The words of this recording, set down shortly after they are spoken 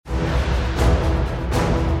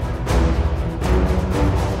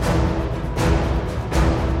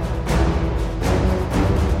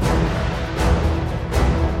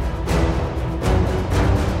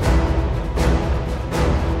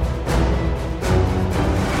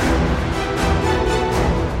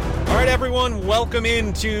everyone. Welcome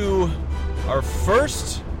into our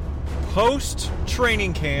first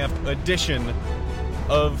post-training camp edition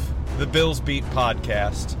of the Bills Beat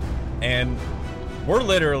podcast. And we're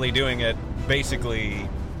literally doing it basically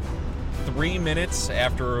 3 minutes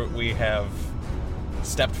after we have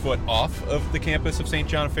stepped foot off of the campus of St.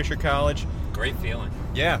 John Fisher College. Great feeling.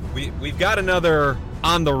 Yeah, we've got another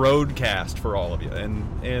on the road cast for all of you,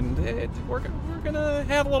 and we're gonna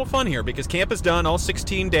have a little fun here because camp is done, all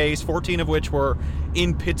 16 days, 14 of which were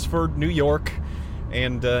in Pittsford, New York,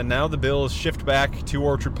 and now the Bills shift back to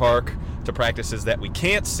Orchard Park to practices that we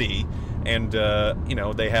can't see, and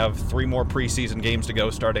they have 3 more preseason games to go,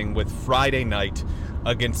 starting with Friday night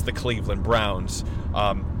against the Cleveland Browns.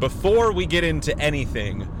 Before we get into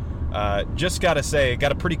anything, just gotta say,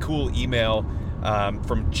 got a pretty cool email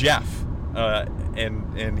from Jeff,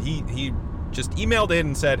 and he just emailed in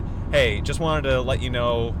and said, hey, just wanted to let you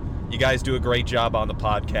know you guys do a great job on the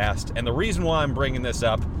podcast, and the reason why I'm bringing this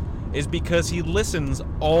up is because he listens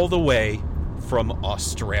all the way from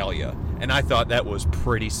Australia, and I thought that was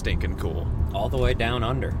pretty stinking cool. All the way down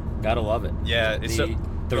under. Gotta love it. Yeah,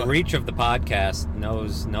 the reach of the podcast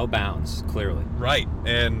knows no bounds, clearly. Right,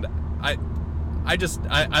 and I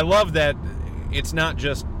love that it's not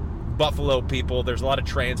just Buffalo people. There's a lot of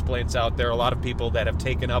transplants out there, a lot of people that have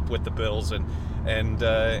taken up with the Bills, and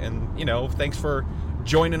thanks for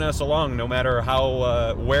joining us along, no matter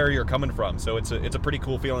how where you're coming from. So it's a pretty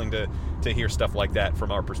cool feeling to hear stuff like that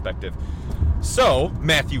from our perspective. So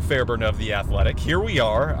Matthew Fairburn of The Athletic, here we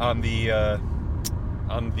are on the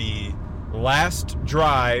last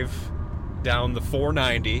drive down the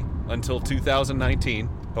 490 until 2019,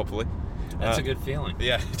 hopefully. That's a good feeling.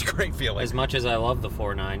 Yeah, it's a great feeling. As much as I love the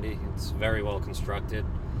 490, it's very well constructed.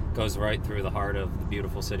 Goes right through the heart of the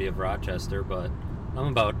beautiful city of Rochester, but I'm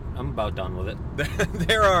about done with it.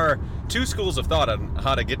 There are 2 schools of thought on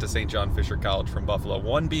how to get to St. John Fisher College from Buffalo.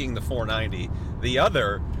 One being the 490, the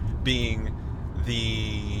other being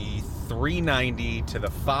the 390 to the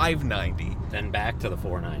 590. Then back to the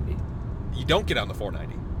 490. You don't get on the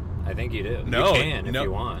 490. I think you do. No, you can if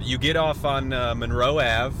you want. You get off on Monroe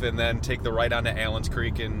Ave and then take the right onto Allens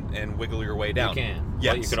Creek and wiggle your way down. You can.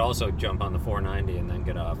 Yes. But you could also jump on the 490 and then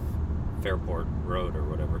get off Fairport Road or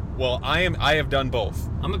whatever. Well, I have done both.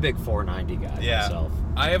 I'm a big 490 guy myself.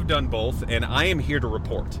 I have done both, and I am here to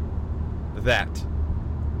report that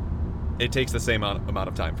it takes the same amount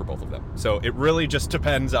of time for both of them. So it really just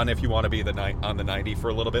depends on if you want to be on the 90 for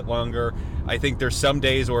a little bit longer. I think there's some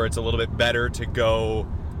days where it's a little bit better to go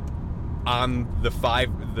on the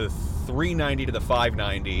 390 to the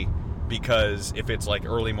 590, because if it's like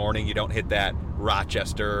early morning, you don't hit that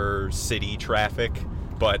Rochester city traffic.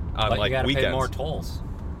 But on you like gotta weekends, pay more tolls.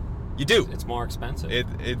 You do. It's more expensive. It's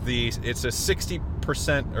a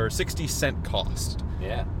 60% or 60-cent cost.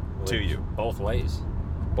 Yeah. To you. Both ways.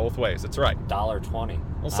 Both ways. That's right.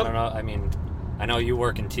 $1.20. Well, I don't know. I mean, I know you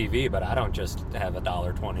work in TV, but I don't just have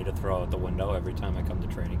 $1.20 to throw out the window every time I come to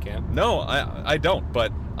training camp. No, I don't.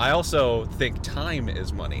 But I also think time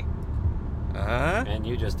is money. And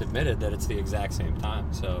you just admitted that it's the exact same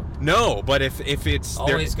time. So no, but if it's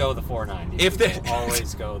always go the 490.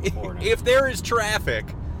 Always go the 490. If there is traffic,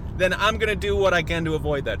 then I'm gonna do what I can to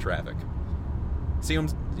avoid that traffic. See, okay,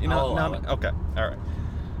 all right.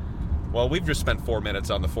 Well, we've just spent 4 minutes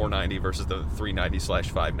on the 490 versus the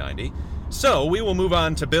 390/590. So we will move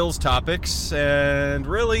on to Bills topics and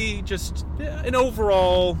really just an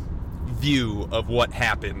overall view of what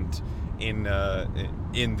happened in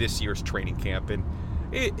this year's training camp. And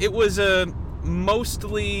it was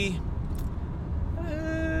mostly...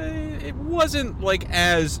 it wasn't like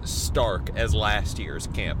as stark as last year's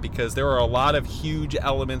camp, because there are a lot of huge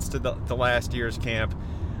elements to the last year's camp.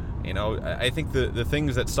 You know, I think the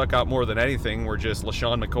things that stuck out more than anything were just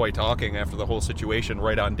LaShawn McCoy talking after the whole situation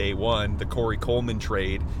right on day one, the Corey Coleman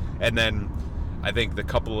trade, and then I think the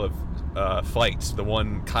couple of fights, the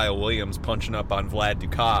one Kyle Williams punching up on Vlad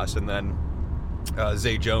Ducasse, and then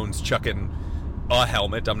Zay Jones chucking a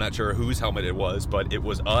helmet. I'm not sure whose helmet it was, but it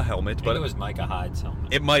was a helmet. I think it was Micah Hyde's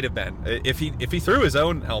helmet. It might have been. If he threw his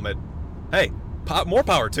own helmet, hey, more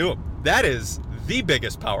power to him. That is the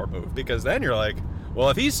biggest power move, because then you're like, well,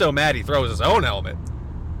 if he's so mad he throws his own helmet,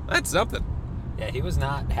 that's something. Yeah, he was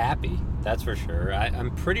not happy, that's for sure.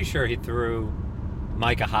 I'm pretty sure he threw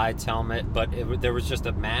Micah Hyde's helmet, but there was just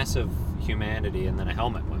a massive humanity, and then a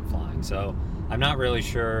helmet went flying. So I'm not really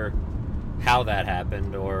sure how that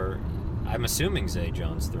happened, or I'm assuming Zay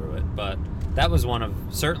Jones threw it, but that was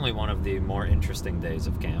certainly one of the more interesting days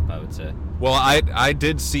of camp, I would say. Well, I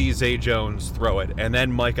did see Zay Jones throw it, and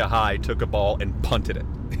then Micah Hyde took a ball and punted it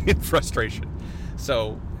in frustration.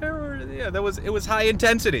 So there it was high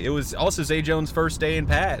intensity. It was also Zay Jones' first day in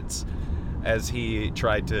pads as he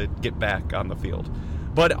tried to get back on the field.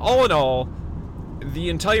 But all in all, the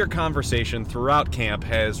entire conversation throughout camp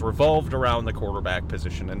has revolved around the quarterback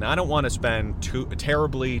position, and I don't want to spend too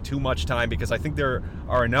much time because I think there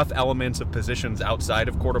are enough elements of positions outside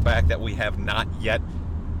of quarterback that we have not yet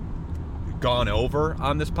gone over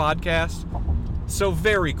on this podcast. So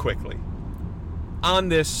very quickly, on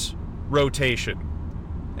this rotation,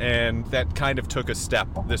 and that kind of took a step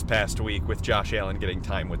this past week with Josh Allen getting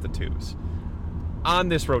time with the twos. On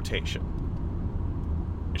this rotation,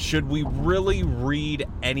 should we really read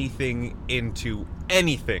anything into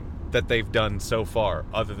anything that they've done so far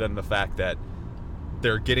other than the fact that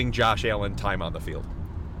they're getting Josh Allen time on the field?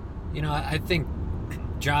 I think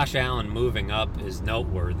Josh Allen moving up is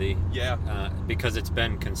noteworthy. Yeah. Because it's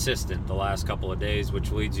been consistent the last couple of days,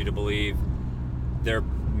 which leads you to believe they're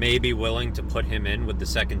maybe willing to put him in with the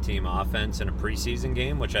second-team offense in a preseason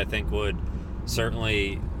game, which I think would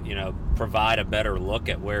certainly, provide a better look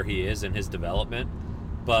at where he is in his development.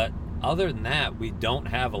 But other than that, we don't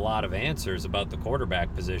have a lot of answers about the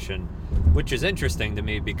quarterback position, which is interesting to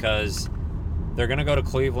me because they're going to go to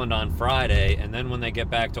Cleveland on Friday, and then when they get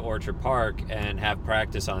back to Orchard Park and have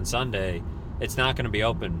practice on Sunday, it's not going to be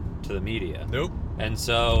open to the media. Nope. And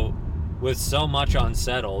so with so much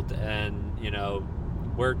unsettled and,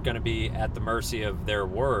 we're going to be at the mercy of their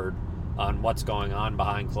word on what's going on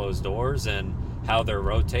behind closed doors and how they're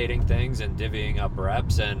rotating things and divvying up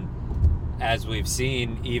reps. And as we've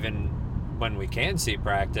seen, even when we can see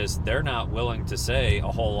practice, they're not willing to say a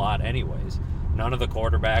whole lot anyways. None of the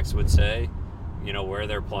quarterbacks would say, where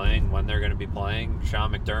they're playing, when they're going to be playing.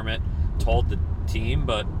 Sean McDermott told the team,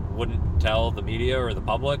 but wouldn't tell the media or the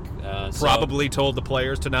public. Probably told the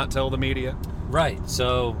players to not tell the media. Right.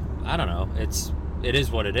 So, I don't know. It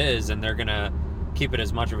is what it is, and they're going to keep it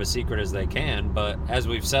as much of a secret as they can. But as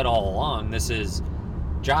we've said all along, this is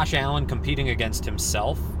Josh Allen competing against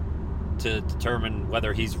himself to determine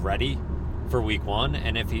whether he's ready for week one.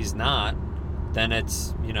 And if he's not, then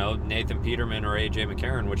it's, Nathan Peterman or A.J.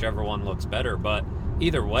 McCarron, whichever one looks better. But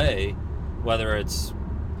either way, whether it's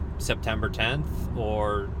September 10th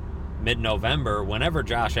or mid-November, whenever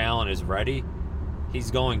Josh Allen is ready,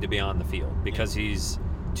 he's going to be on the field because he's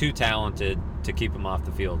too talented to keep him off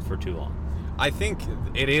the field for too long. I think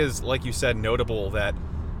it is, like you said, notable that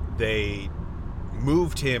they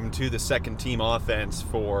moved him to the second-team offense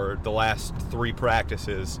for the last 3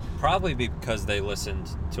 practices. Probably because they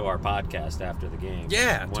listened to our podcast after the game.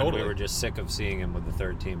 Yeah, when totally. We were just sick of seeing him with the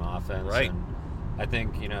third-team offense. Right. And I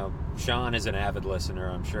think, Sean is an avid listener,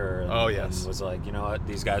 I'm sure. And, yes. And was like, you know what,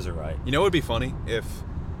 these guys are right. It would be funny if,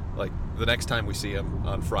 the next time we see him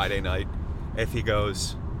on Friday night, if he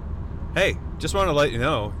goes, hey, just want to let you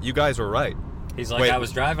know, you guys were right. He's like, Wait. I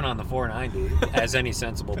was driving on the 490, as any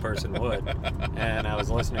sensible person would, and I was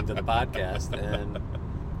listening to the podcast, and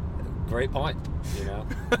great point,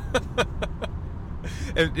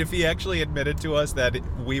 If he actually admitted to us that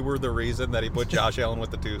we were the reason that he put Josh Allen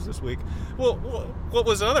with the twos this week. Well, what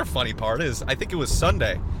was another funny part is, I think it was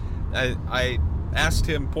Sunday, I asked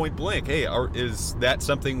him point blank, hey, is that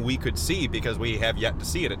something we could see because we have yet to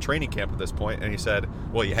see it at training camp at this point? And he said,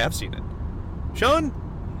 well, you have seen it. Sean,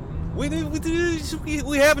 we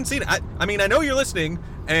haven't seen it. I mean, I know you're listening,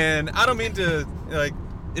 and I don't mean to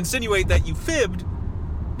insinuate that you fibbed,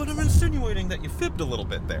 but I'm insinuating that you fibbed a little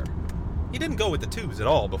bit there. He didn't go with the twos at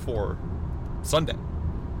all before Sunday.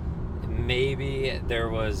 Maybe there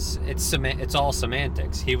was... It's all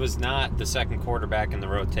semantics. He was not the second quarterback in the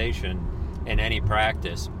rotation in any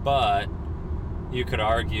practice, but you could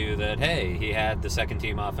argue that, hey, he had the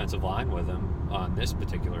second-team offensive line with him on this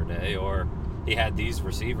particular day, or he had these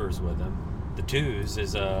receivers with him. The twos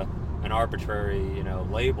is an arbitrary,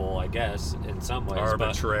 label, I guess, in some ways.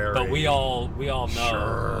 Arbitrary. But we all know.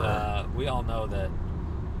 Sure. We all know that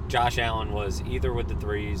Josh Allen was either with the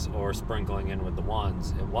threes or sprinkling in with the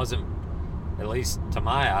ones. It wasn't, at least to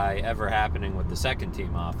my eye, ever happening with the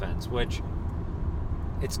second-team offense, which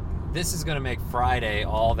this is going to make Friday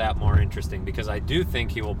all that more interesting because I do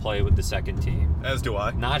think he will play with the second team. As do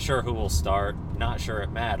I. Not sure who will start. Not sure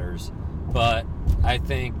it matters. But I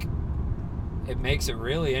think it makes it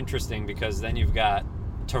really interesting because then you've got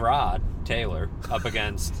Tyrod Taylor up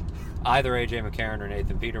against either A.J. McCarron or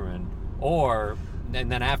Nathan Peterman. And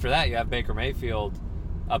then after that, you have Baker Mayfield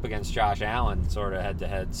up against Josh Allen sort of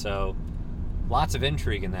head-to-head. So lots of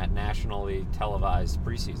intrigue in that nationally televised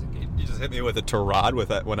preseason game. You just hit me with a Tyrod with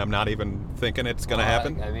that when I'm not even thinking it's going to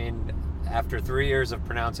happen. I mean, after 3 years of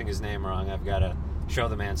pronouncing his name wrong, I've got to show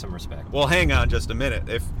the man some respect. Well, hang on just a minute.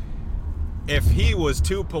 if he was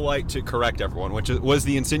too polite to correct everyone, which was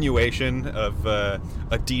the insinuation of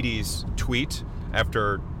Adidi's tweet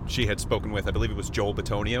after she had spoken with, I believe it was Joel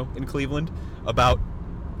Bitonio in Cleveland, about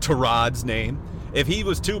Tyrod's name. If he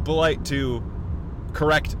was too polite to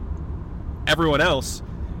correct everyone else,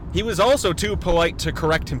 he was also too polite to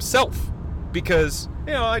correct himself. Because,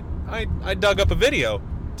 I dug up a video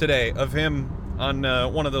today of him on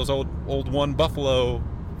one of those old One Buffalo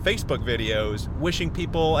Facebook videos wishing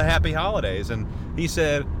people a happy holidays, and he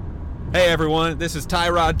said, "Hey everyone, this is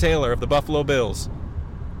Tyrod Taylor of the Buffalo Bills."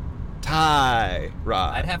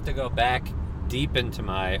 Tyrod. I'd have to go back deep into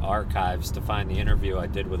my archives to find the interview I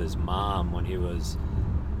did with his mom when he was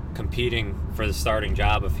competing for the starting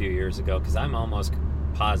job a few years ago, because I'm almost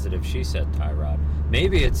positive she said Tyrod.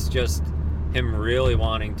 Maybe it's just him really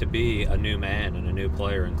wanting to be a new man and a new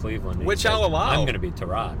player in Cleveland. Which I'll allow. I'm going to be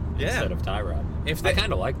Tyrod instead of Tyrod. I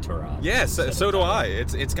kind of like Tyrod. Yes, so do I.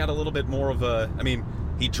 It's got a little bit more of a. I mean,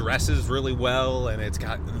 he dresses really well, and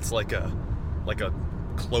it's like a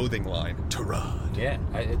clothing line. Tyrod. Yeah,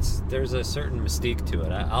 there's a certain mystique to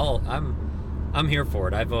it. I'm here for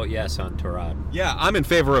it. I vote yes on Tyrod. Yeah, I'm in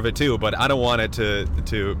favor of it too, but I don't want it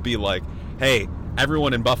to be like, hey,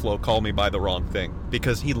 everyone in Buffalo called me by the wrong thing,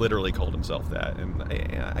 because he literally called himself that, and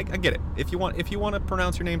I get it. If you want to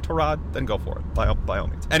pronounce your name Tyrod, then go for it by all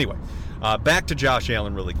means. Anyway, back to Josh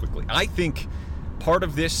Allen really quickly. I think part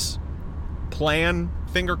of this plan,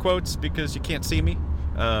 finger quotes because you can't see me,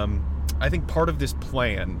 I think part of this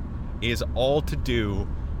plan is all to do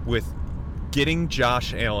with getting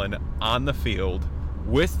Josh Allen on the field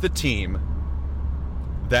with the team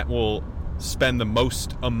that will spend the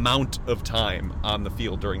most amount of time on the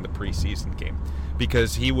field during the preseason game,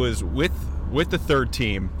 because he was with the third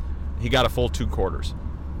team. He got a full 2 quarters.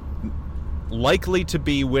 Likely to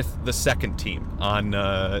be with the second team on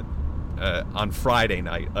Friday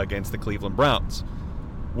night against the Cleveland Browns,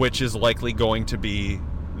 which is likely going to be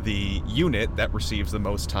the unit that receives the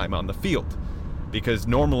most time on the field, because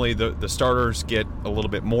normally the starters get a little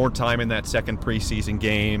bit more time in that second preseason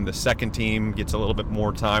game. The second team gets a little bit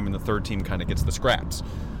more time, and the third team kind of gets the scraps.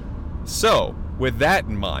 So, with that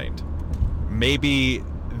in mind, maybe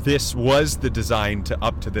this was the design to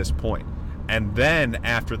up to this point. And then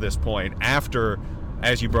after this point, after,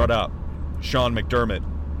 as you brought up, Sean McDermott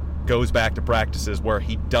goes back to practices where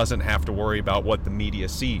he doesn't have to worry about what the media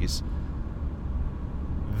sees,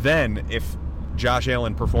 then if Josh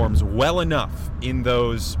Allen performs well enough in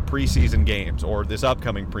those preseason games or this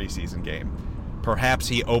upcoming preseason game, perhaps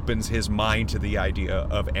he opens his mind to the idea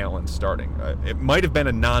of Allen starting. It might have been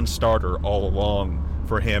a non-starter all along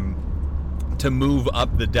for him to move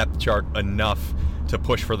up the depth chart enough to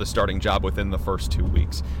push for the starting job within the first 2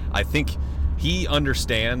 weeks. I think he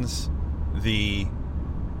understands the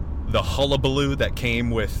hullabaloo that came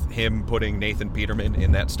with him putting Nathan Peterman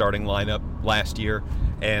in that starting lineup last year,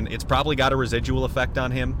 and it's probably got a residual effect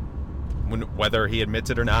on him, whether he admits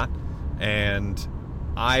it or not. And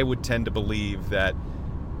I would tend to believe that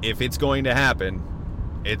if it's going to happen,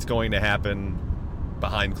 it's going to happen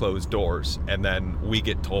behind closed doors, and then we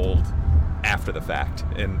get told after the fact.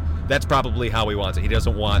 And that's probably how he wants it. He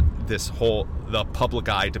doesn't want the public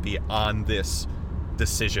eye to be on this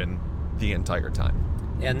decision the entire time.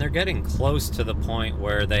 And they're getting close to the point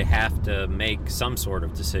where they have to make some sort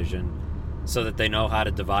of decision so that they know how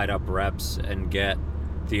to divide up reps and get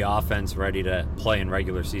the offense ready to play in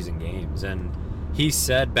regular season games. And he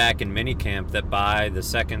said back in minicamp that by the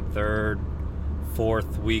second, third,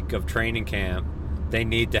 fourth week of training camp, they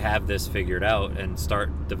need to have this figured out and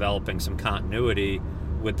start developing some continuity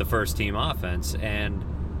with the first team offense. And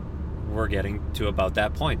we're getting to about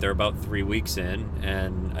that point. They're about 3 weeks in,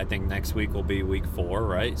 and I think next week will be week 4,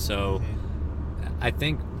 right? So I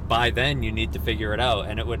think by then you need to figure it out,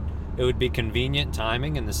 and it would be convenient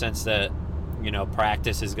timing in the sense that,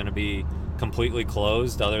 practice is going to be completely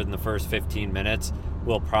closed other than the first 15 minutes.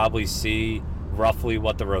 We'll probably see roughly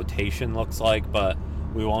what the rotation looks like, but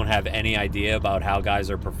we won't have any idea about how guys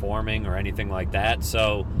are performing or anything like that.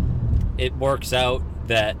 So it works out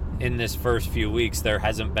that in this first few weeks there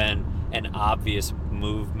hasn't been an obvious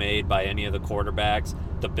move made by any of the quarterbacks.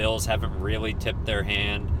 The Bills haven't really tipped their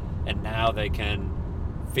hand, and now they can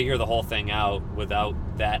figure the whole thing out without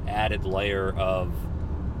that added layer of,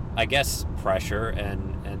 I guess, pressure and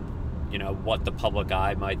what the public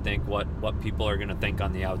eye might think, what people are going to think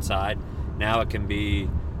on the outside. Now it can be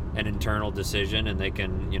an internal decision, and they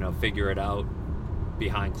can figure it out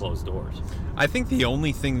behind closed doors. I think the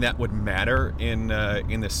only thing that would matter in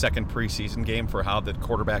the second preseason game for how the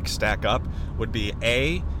quarterbacks stack up would be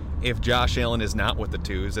if Josh Allen is not with the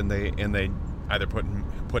twos and they either put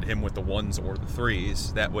put him with the 1s or the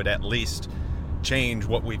 3s. That would at least change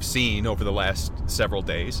what we've seen over the last several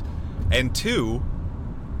days. And 2,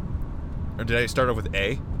 or did I start off with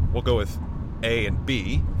A? We'll go with A and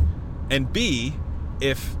B. And B,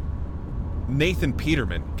 if Nathan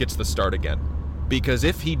Peterman gets the start again. Because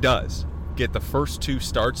if he does get the first 2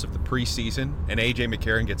 starts of the preseason and A.J.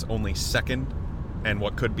 McCarron gets only second and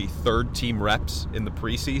what could be third team reps in the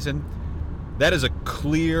preseason, that is a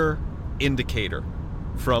clear indicator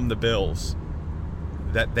from the Bills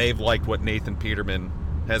that they've liked what Nathan Peterman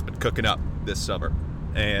has been cooking up this summer.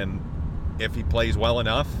 And if he plays well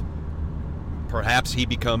enough, perhaps he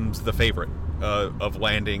becomes the favorite of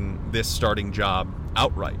landing this starting job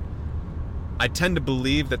outright. I tend to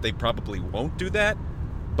believe that they probably won't do that,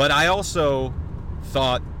 but I also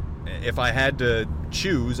thought if I had to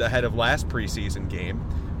choose ahead of last preseason game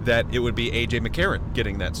that it would be A.J. McCarron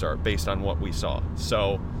getting that start based on what we saw.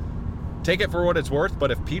 So take it for what it's worth,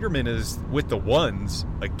 but if Peterman is with the 1s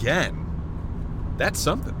again, that's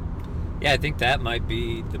something. Yeah, I think that might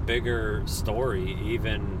be the bigger story,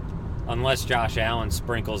 even unless Josh Allen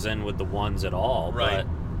sprinkles in with the 1s at all. Right.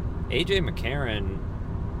 But A.J. McCarron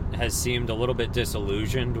has seemed a little bit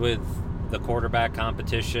disillusioned with the quarterback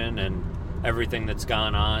competition and everything that's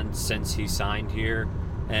gone on since he signed here.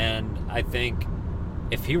 And I think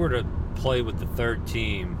if he were to play with the third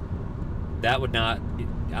team, that would not,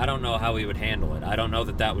 I don't know how he would handle it. I don't know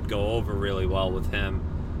that that would go over really well with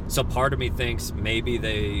him. So part of me thinks maybe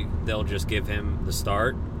they'll just give him the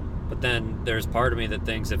start. But then there's part of me that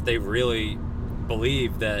thinks if they really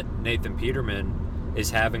believe that Nathan Peterman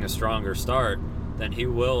is having a stronger start, then he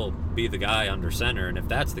will be the guy under center. And if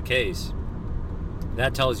that's the case,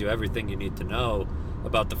 that tells you everything you need to know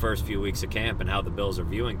about the first few weeks of camp and how the Bills are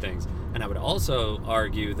viewing things. And I would also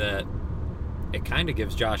argue that it kind of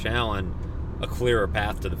gives Josh Allen a clearer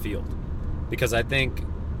path to the field. Because I think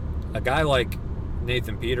a guy like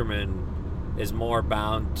Nathan Peterman is more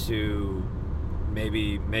bound to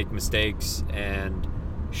maybe make mistakes and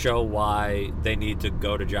show why they need to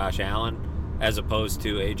go to Josh Allen, as opposed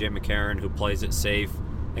to A.J. McCarron, who plays it safe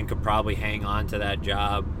and could probably hang on to that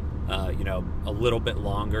job, a little bit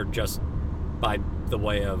longer just by the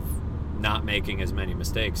way of not making as many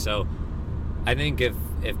mistakes. So I think if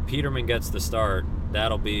Peterman gets the start,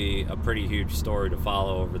 that'll be a pretty huge story to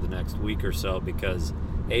follow over the next week or so, because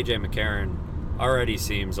A.J. McCarron already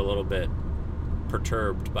seems a little bit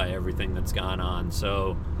perturbed by everything that's gone on.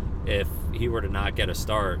 So if he were to not get a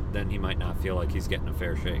start, then he might not feel like he's getting a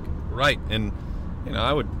fair shake. Right, and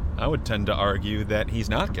I would tend to argue that he's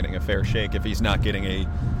not getting a fair shake if he's not getting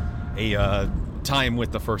a time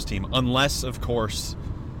with the first team, unless, of course,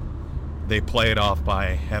 they play it off by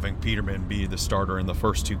having Peterman be the starter in the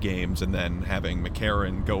first 2 games and then having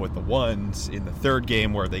McCarron go with the 1s in the third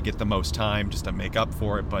game where they get the most time just to make up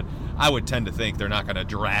for it. But I would tend to think they're not going to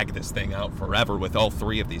drag this thing out forever with all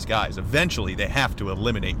 3 of these guys. Eventually, they have to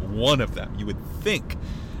eliminate one of them, you would think.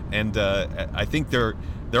 And I think they're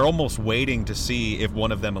almost waiting to see if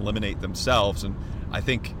one of them eliminate themselves. And I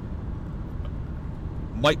think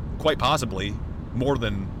might quite possibly more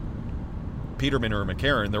than Peterman or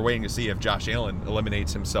McCarron, they're waiting to see if Josh Allen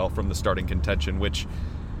eliminates himself from the starting contention, which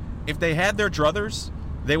if they had their druthers,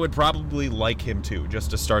 they would probably like him too,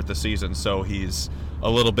 just to start the season. So he's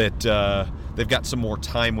a little bit, they've got some more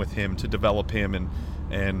time with him to develop him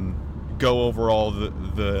and go over all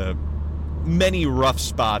the many rough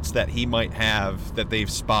spots that he might have that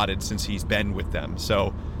they've spotted since he's been with them.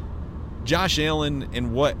 So Josh Allen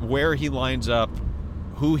and where he lines up,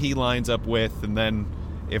 who he lines up with, and then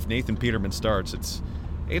if Nathan Peterman starts,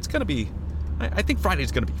 it's going to be, I think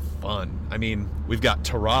Friday's going to be fun. I mean, we've got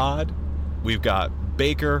Tyrod, we've got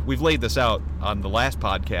Baker. We've laid this out on the last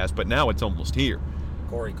podcast, but now it's almost here.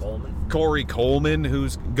 Corey Coleman,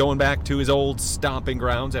 who's going back to his old stomping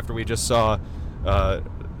grounds after we just saw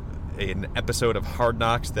an episode of Hard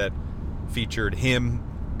Knocks that featured him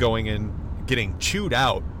going and getting chewed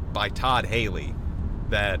out by Todd Haley.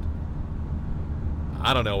 That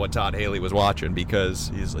I don't know what Todd Haley was watching,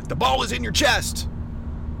 because he's like, the ball is in your chest.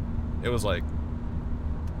 It was like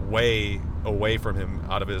way away from him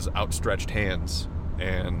out of his outstretched hands,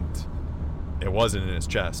 and it wasn't in his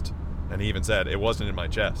chest. And he even said, it wasn't in my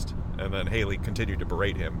chest. And then Haley continued to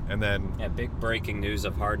berate him. And then... Yeah, big breaking news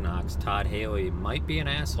of Hard Knocks. Todd Haley might be an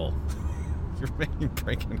asshole. You're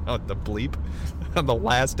breaking out the bleep on the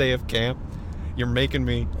last day of camp? You're making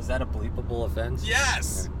me... Is that a bleepable offense?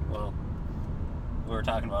 Yes! Okay, well, we were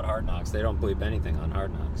talking about Hard Knocks. They don't bleep anything on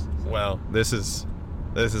Hard Knocks. So. Well, this is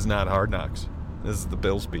not Hard Knocks. This is the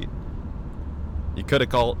Bills beat. You could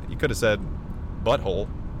have said butthole.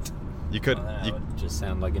 You could. Well, then I would just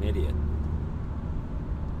sound like an idiot.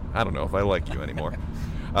 I don't know if I like you anymore.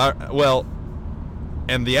 Well,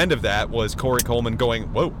 and the end of that was Corey Coleman going,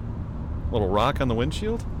 whoa, little rock on the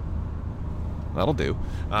windshield? That'll do.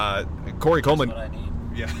 Corey Coleman. That's what I need.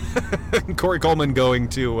 Yeah. Corey Coleman going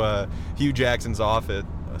to Hugh Jackson's office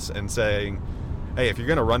and saying, hey, if you're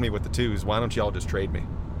going to run me with the twos, why don't you all just trade me?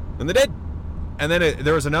 And they did. And then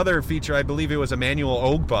there was another feature, I believe it was Emmanuel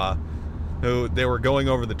Ogba, who they were going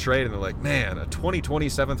over the trade, and they're like, man, a 2020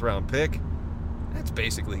 7th round pick, that's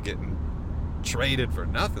basically getting traded for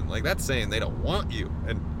nothing. Like, that's saying they don't want you.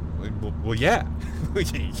 And, well, yeah.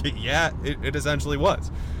 Yeah, it essentially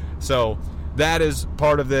was. So that is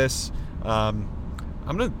part of this. I'm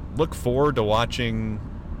going to look forward to watching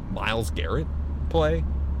Myles Garrett play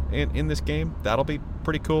in this game. That'll be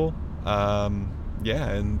pretty cool. Yeah,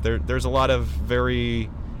 and there's a lot of very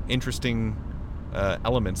interesting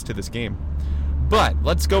elements to this game. But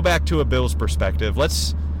let's go back to a Bills perspective.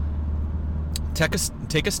 Let's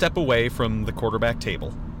take a step away from the quarterback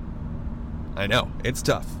table. I know, it's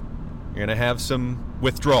tough. You're going to have some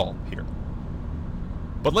withdrawal here.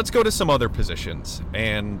 But let's go to some other positions.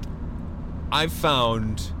 And I've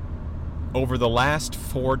found over the last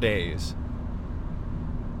 4 days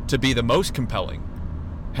to be the most compelling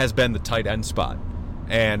has been the tight end spot.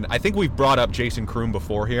 And I think we've brought up Jason Kroom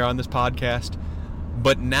before here on this podcast,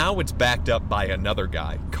 but now it's backed up by another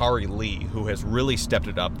guy, Kari Lee, who has really stepped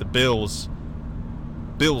it up. The Bills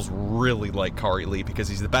really like Kari Lee because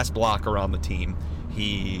he's the best blocker on the team.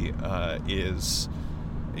 He is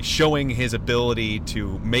showing his ability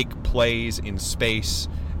to make plays in space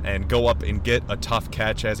and go up and get a tough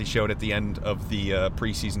catch, as he showed at the end of the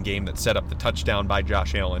preseason game that set up the touchdown by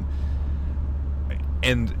Josh Allen.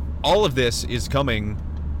 And all of this is coming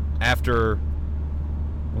after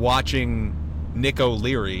watching Nick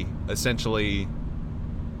O'Leary essentially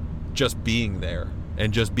just being there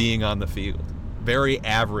and just being on the field. Very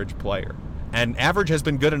average player. And average has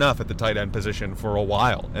been good enough at the tight end position for a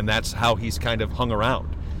while, and that's how he's kind of hung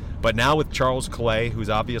around. But now with Charles Clay, who's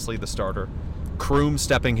obviously the starter, Kroom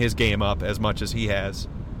stepping his game up as much as he has.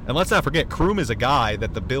 And let's not forget, Kroom is a guy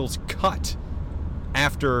that the Bills cut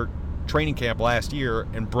after training camp last year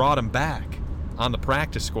and brought him back on the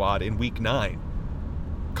practice squad in week 9.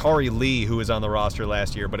 Kari Lee, who was on the roster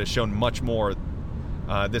last year but has shown much more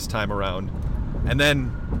this time around. And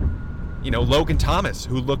then, Logan Thomas,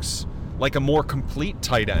 who looks like a more complete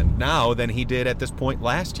tight end now than he did at this point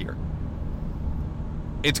last year.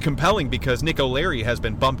 It's compelling because Nick O'Leary has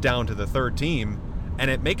been bumped down to the third team,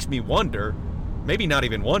 and it makes me wonder, maybe not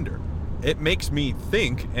even wonder, it makes me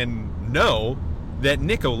think and know that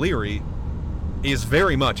Nick O'Leary is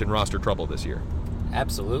very much in roster trouble this year.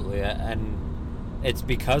 Absolutely, and it's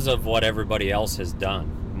because of what everybody else has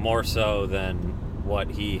done, more so than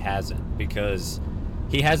what he hasn't, because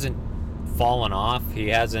he hasn't fallen off, he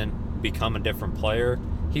hasn't become a different player,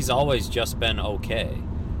 he's always just been okay.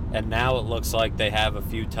 And now it looks like they have a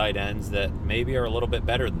few tight ends that maybe are a little bit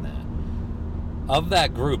better than that. Of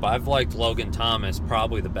that group, I've liked Logan Thomas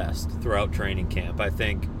probably the best throughout training camp. I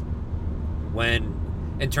think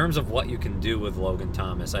in terms of what you can do with Logan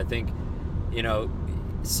Thomas, I think,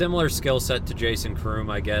 similar skill set to Jason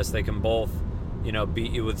Kroom, I guess. They can both,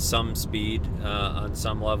 beat you with some speed on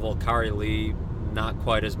some level. Kari Lee, not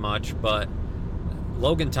quite as much, but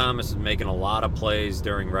Logan Thomas is making a lot of plays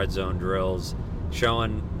during red zone drills,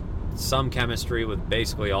 showing some chemistry with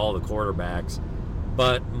basically all the quarterbacks.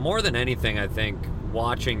 But more than anything, I think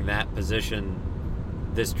watching that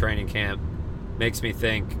position this training camp makes me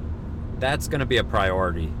think that's going to be a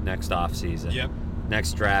priority next offseason,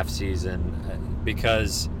 next draft season,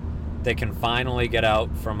 because they can finally get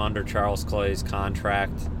out from under Charles Clay's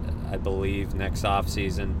contract, I believe, next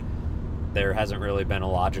offseason. There hasn't really been a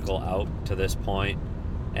logical out to this point,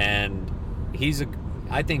 and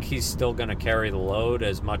I think he's still going to carry the load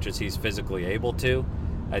as much as he's physically able to.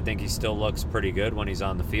 I think he still looks pretty good when he's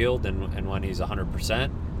on the field and when he's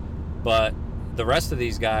 100%. But the rest of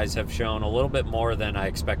these guys have shown a little bit more than I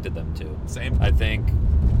expected them to. Same. I think,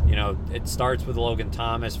 it starts with Logan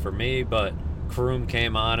Thomas for me, but Kroom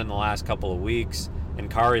came on in the last couple of weeks,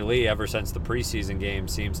 and Kari Lee, ever since the preseason game,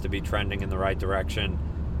 seems to be trending in the right direction.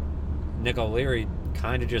 Nick O'Leary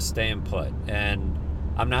kind of just staying put. And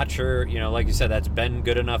I'm not sure, like you said, that's been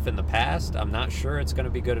good enough in the past. I'm not sure it's going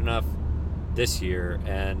to be good enough this year,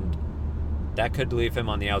 and that could leave him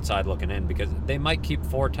on the outside looking in, because they might keep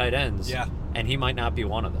 4 tight ends, and he might not be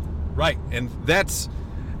one of them. Right, and that's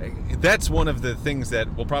one of the things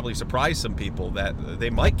that will probably surprise some people, that they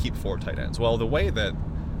might keep 4 tight ends. Well, the way that,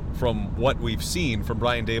 from what we've seen from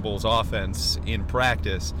Brian Daboll's offense in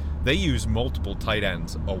practice, they use multiple tight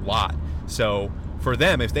ends a lot. So for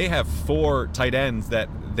them, if they have 4 tight ends that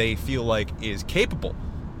they feel like is capable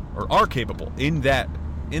or are capable in that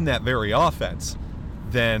very offense,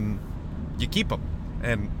 then you keep them.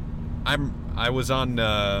 And I was on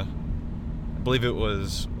I believe it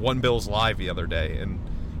was One Bills Live the other day,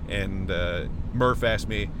 and Murph asked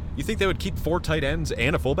me, you think they would keep 4 tight ends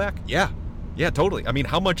and a fullback? Yeah, totally. I mean,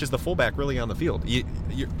 how much is the fullback really on the field?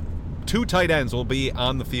 2 tight ends will be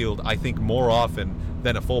on the field, I think, more often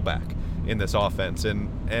than a fullback in this offense. And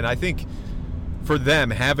I think for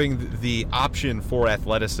them, having the option for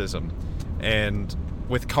athleticism, and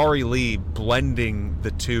with Kari Lee blending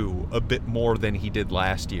the two a bit more than he did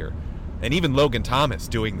last year, and even Logan Thomas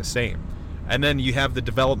doing the same. And then you have the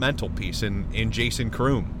developmental piece in Jason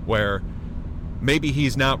Kroom, where maybe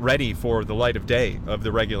he's not ready for the light of day of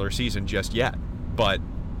the regular season just yet, but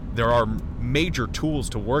there are major tools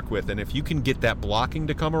to work with, and if you can get that blocking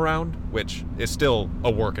to come around, which is still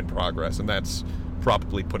a work in progress, and that's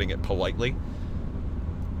probably putting it politely,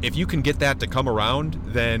 if you can get that to come around,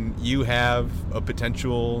 then you have a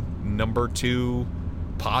potential number 2,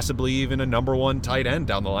 possibly even a number 1 tight end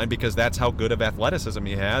down the line, because that's how good of athleticism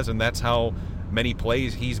he has, and that's how many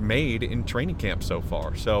plays he's made in training camp so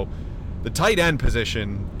far. So the tight end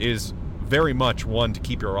position is very much one to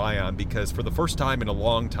keep your eye on, because for the first time in a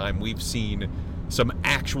long time, we've seen some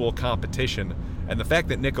actual competition. And the fact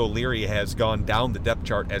that Nick O'Leary has gone down the depth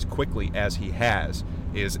chart as quickly as he has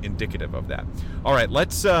is indicative of that. All right,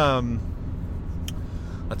 let's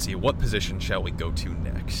see, what position shall we go to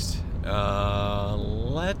next?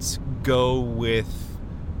 Let's go with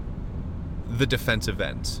the defensive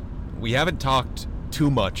ends. We haven't talked too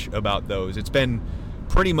much about those. It's been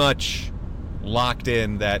pretty much locked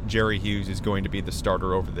in that Jerry Hughes is going to be the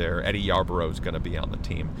starter over there. Eddie Yarborough is going to be on the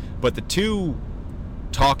team. But the 2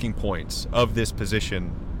 talking points of this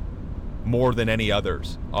position, more than any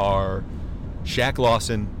others, are Shaq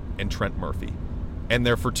Lawson and Trent Murphy. And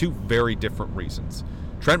they're for 2 very different reasons.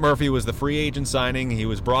 Trent Murphy was the free agent signing. He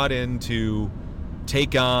was brought in to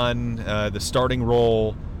take on the starting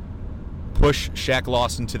role, push Shaq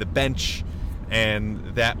Lawson to the bench,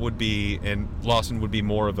 and Lawson would be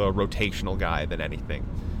more of a rotational guy than anything.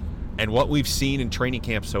 And what we've seen in training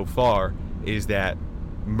camp so far is that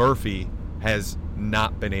Murphy has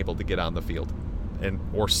not been able to get on the field,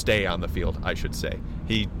 or stay on the field, I should say.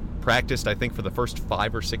 He practiced, I think, for the first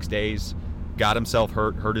 5 or 6 days, got himself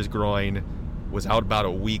hurt his groin, was out about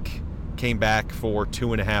a week, came back for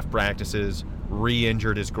 2.5 practices,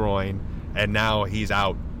 re-injured his groin, and now he's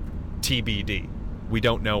out TBD. We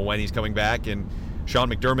don't know when he's coming back. And Sean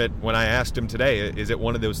McDermott, when I asked him today, is it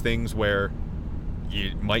one of those things where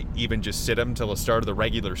you might even just sit him till the start of the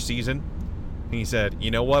regular season? And he said, you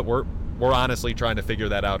know what, we're honestly trying to figure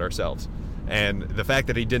that out ourselves. And the fact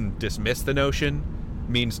that he didn't dismiss the notion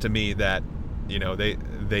means to me that, you know,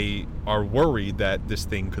 they are worried that this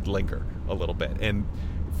thing could linger a little bit. And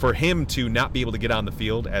for him to not be able to get on the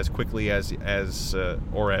field as quickly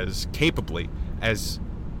or as capably as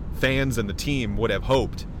fans and the team would have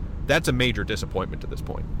hoped, that's a major disappointment to this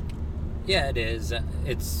point. Yeah, it is.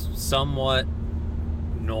 It's somewhat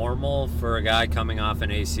normal for a guy coming off an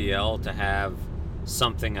ACL to have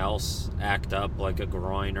something else act up, like a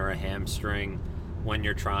groin or a hamstring, when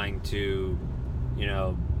you're trying to, you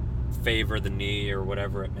know, favor the knee or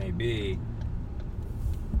whatever it may be.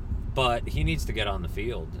 But he needs to get on the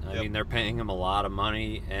field. I mean, they're paying him a lot of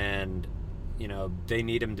money, and, you know, they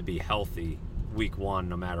need him to be healthy week 1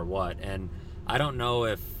 no matter what. And I don't know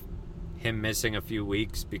if him missing a few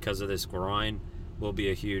weeks because of this groin will be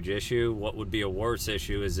a huge issue. What would be a worse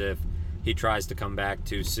issue is if he tries to come back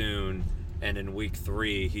too soon, and in week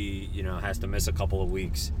 3 he, you know, has to miss a couple of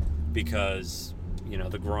weeks because, you know,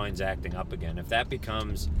 the groin's acting up again. If that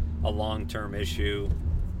becomes a long-term issue,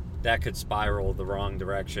 that could spiral the wrong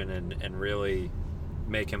direction and really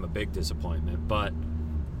make him a big disappointment. But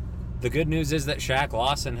the good news is that Shaq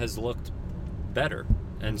Lawson has looked better,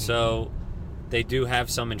 and so they do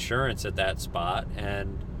have some insurance at that spot.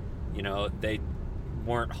 And, you know, they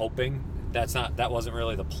weren't hoping, that wasn't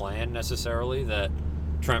really the plan necessarily, that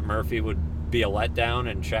Trent Murphy would be a letdown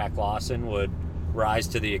and Shaq Lawson would rise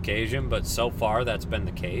to the occasion, but so far that's been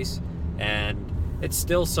the case. And it's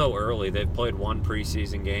still so early. They've played 1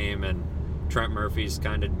 preseason game, and Trent Murphy's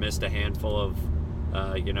kind of missed a handful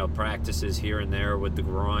of practices here and there with the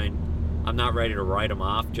groin. I'm not ready to write him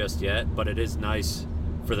off just yet, but it is nice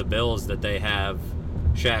for the Bills that they have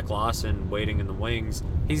Shaq Lawson waiting in the wings.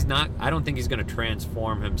 I don't think he's going to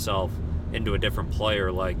transform himself into a different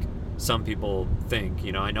player like some people think.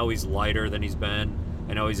 You know, I know he's lighter than he's been.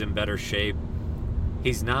 I know he's in better shape.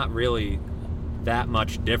 He's not really that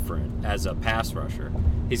much different as a pass rusher.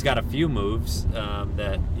 He's got a few moves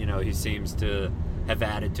that, you know, he seems to have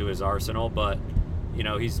added to his arsenal, but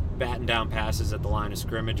he's batting down passes at the line of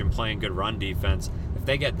scrimmage and playing good run defense. If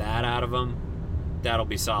they get that out of him, that'll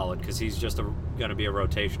be solid, because he's just going to be a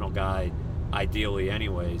rotational guy ideally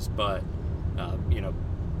anyways. But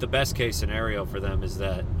the best case scenario for them is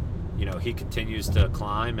that he continues to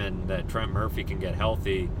climb and that Trent Murphy can get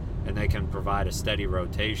healthy and they can provide a steady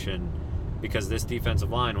rotation, because this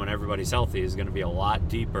defensive line, when everybody's healthy, is going to be a lot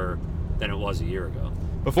deeper than it was a year ago.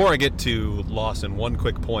 Before I get to Lawson, one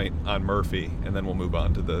quick point on Murphy, and then we'll move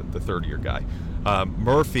on to the third-year guy.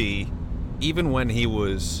 Murphy, even when he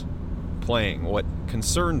was playing, what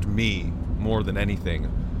concerned me more than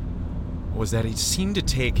anything was that he seemed to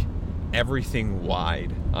take everything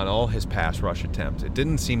wide on all his pass rush attempts. It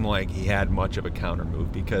didn't seem like he had much of a counter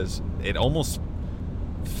move, because it almost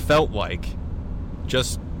felt like,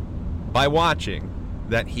 just by watching,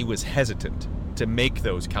 that he was hesitant to make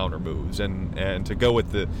those counter moves and to go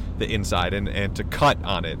with the inside and to cut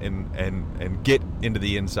on it and get into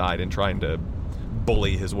the inside and trying to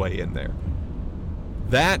bully his way in there.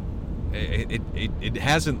 That it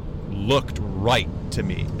hasn't looked right to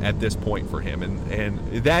me at this point for him, and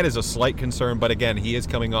that is a slight concern. But again, he is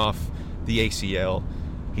coming off the ACL.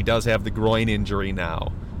 He does have the groin injury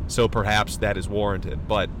now, so perhaps that is warranted,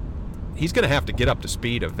 but he's going to have to get up to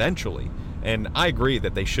speed eventually. And I agree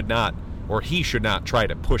that they should not, or he should not, try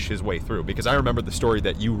to push his way through, because I remember the story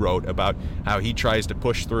that you wrote about how he tries to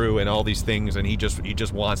push through and all these things, and he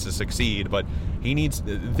just wants to succeed. But they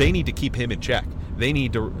need to keep him in check. They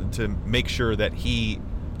need to make sure that he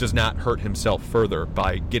does not hurt himself further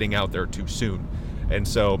by getting out there too soon. And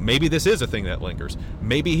so maybe this is a thing that lingers.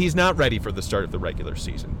 Maybe he's not ready for the start of the regular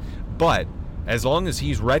season. But as long as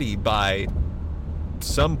he's ready by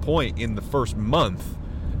some point in the first month,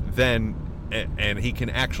 then, and he can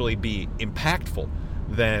actually be impactful,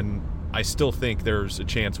 then I still think there's a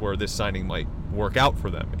chance where this signing might work out for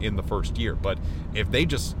them in the first year. But if they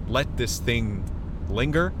just let this thing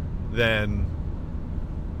linger, then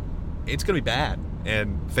it's going to be bad.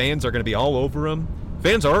 And fans are going to be all over him.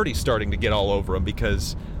 Fans are already starting to get all over him,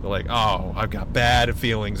 because they're like, oh, I've got bad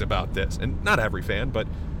feelings about this. And not every fan, but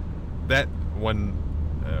that when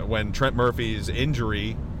Trent Murphy's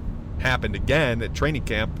injury happened again at training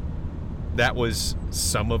camp, that was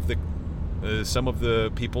some of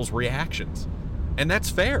the people's reactions. And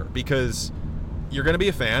that's fair, because you're going to be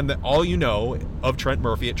a fan that all you know of Trent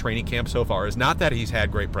Murphy at training camp so far is not that he's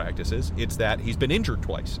had great practices, it's that he's been injured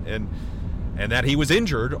twice, and that he was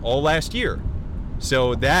injured all last year.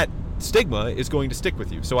 So that stigma is going to stick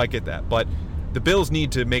with you. So I get that. But the Bills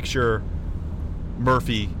need to make sure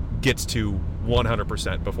Murphy gets to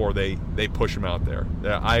 100% before they push him out there.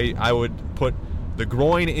 I would put the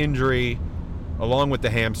groin injury along with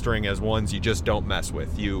the hamstring as ones you just don't mess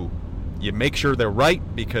with. You make sure they're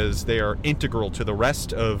right, because they are integral to the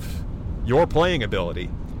rest of your playing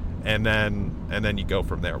ability, and then you go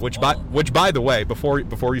from there. Which by the way,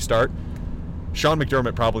 before you start, Sean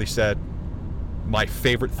McDermott probably said my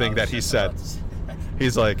favorite thing that he said.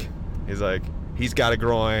 He's like, he's got a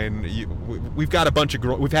groin. We've had a bunch of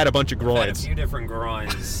groins. We've had a few different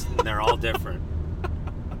groins, and they're all different.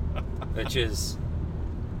 Which is,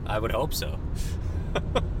 I would hope so.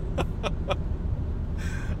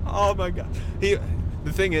 Oh my God. The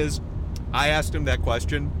thing is, I asked him that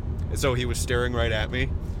question, so he was staring right at me.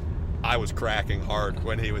 I was cracking hard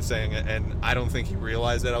when he was saying it, and I don't think he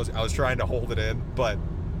realized that I was trying to hold it in. But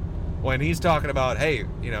when he's talking about, hey,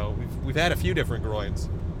 we've had a few different groins,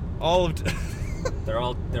 all of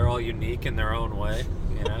they're all unique in their own way,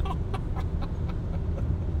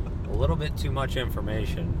 A little bit too much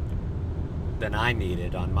information than I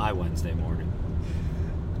needed on my Wednesday morning.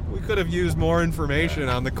 We could have used more information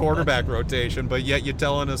on the quarterback rotation, but yet you're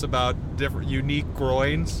telling us about different unique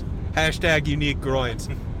groins. Hashtag unique groins.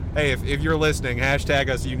 Hey, if you're listening, hashtag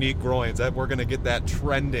us unique groins. We're going to get that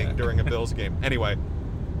trending during a Bills game. Anyway,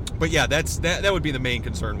 but yeah, that would be the main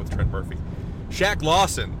concern with Trent Murphy. Shaq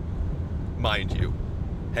Lawson, mind you,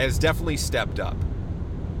 has definitely stepped up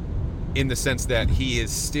in the sense that he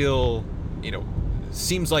is still,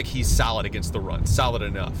 seems like he's solid against the run, solid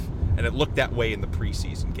enough. And it looked that way in the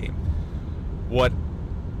preseason game. What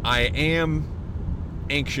I am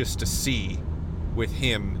anxious to see with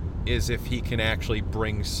him is if he can actually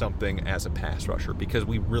bring something as a pass rusher, because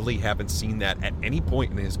we really haven't seen that at any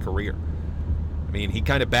point in his career. I mean, he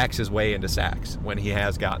kind of backs his way into sacks when he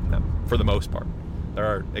has gotten them, for the most part. There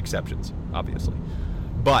are exceptions, obviously.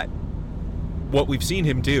 But what we've seen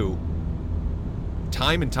him do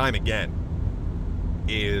time and time again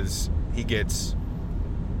is he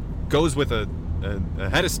goes with a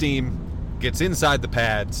head of steam, gets inside the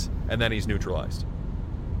pads, and then he's neutralized.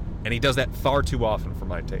 And he does that far too often for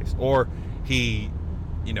my taste. Or he,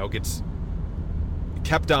 gets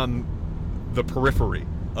kept on the periphery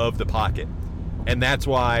of the pocket. And that's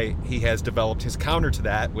why he has developed his counter to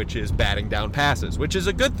that, which is batting down passes, which is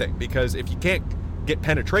a good thing, because if you can't get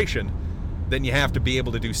penetration, then you have to be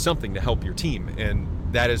able to do something to help your team. And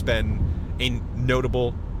that has been a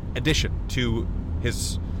notable addition to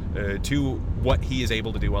his to what he is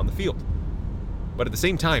able to do on the field. But at the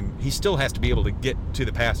same time, he still has to be able to get to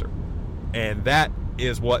the passer. And that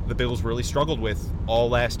is what the Bills really struggled with all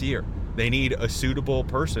last year. They need a suitable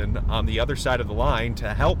person on the other side of the line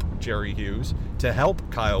to help Jerry Hughes, to help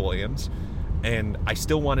Kyle Williams, and I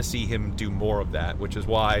still want to see him do more of that, which is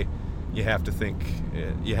why you have to think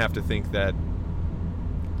that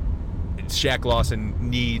Shaq Lawson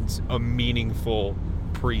needs a meaningful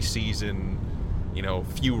preseason,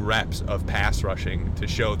 few reps of pass rushing to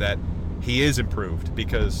show that he is improved.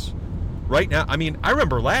 Because right now, I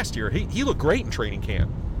remember last year he looked great in training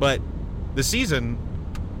camp, but the season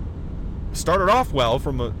started off well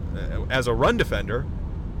as a run defender,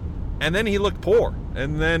 and then he looked poor.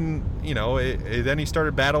 And then, then he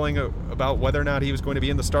started battling about whether or not he was going to be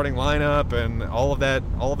in the starting lineup, and all of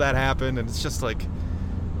that happened. And it's just like,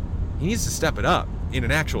 he needs to step it up in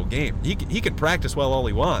an actual game. He can practice well all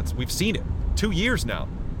he wants. We've seen it 2 years now.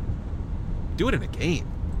 Do it in a game.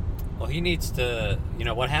 Well, he needs to,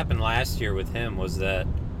 what happened last year with him was that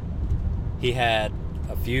he had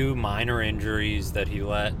a few minor injuries that he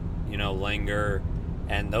let linger,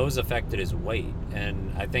 and those affected his weight.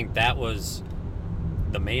 And I think that was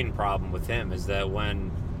the main problem with him, is that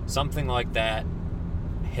when something like that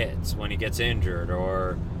hits, when he gets injured,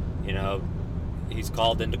 or he's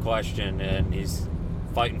called into question and he's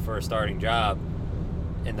fighting for a starting job,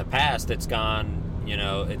 in the past it's gone,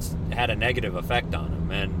 it's had a negative effect on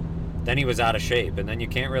him, and then he was out of shape. And then you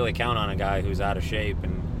can't really count on a guy who's out of shape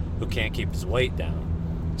and who can't keep his weight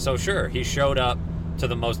down. So sure, he showed up to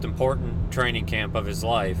the most important training camp of his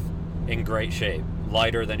life in great shape,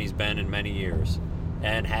 lighter than he's been in many years,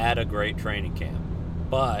 and had a great training camp.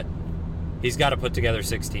 But he's got to put together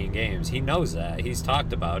 16 games. He knows that. He's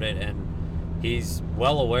talked about it, and he's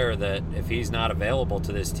well aware that if he's not available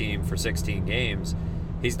to this team for 16 games,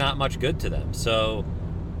 he's not much good to them. So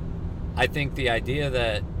I think the idea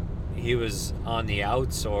that he was on the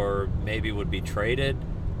outs or maybe would be traded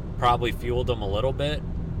probably fueled him a little bit,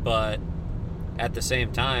 but at the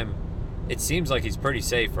same time, it seems like he's pretty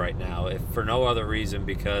safe right now, if for no other reason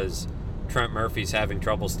because Trent Murphy's having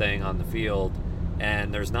trouble staying on the field,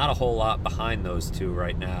 and there's not a whole lot behind those two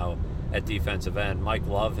right now at defensive end. Mike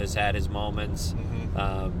Love has had his moments,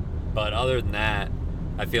 but other than that,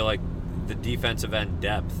 I feel like the defensive end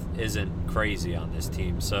depth isn't crazy on this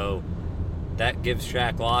team. So that gives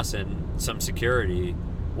Shaq Lawson some security.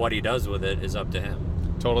 What he does with it is up to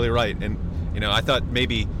him. Totally right. And, I thought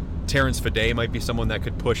maybe Terrence Fede might be someone that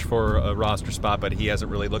could push for a roster spot, but he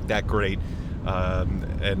hasn't really looked that great.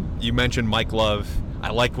 And you mentioned Mike Love.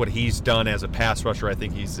 I like what he's done as a pass rusher. I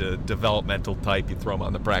think he's a developmental type. You throw him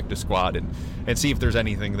on the practice squad and see if there's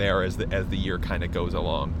anything there as the year kind of goes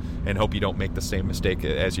along, and hope you don't make the same mistake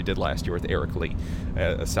as you did last year with Eric Lee,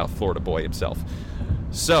 a South Florida boy himself.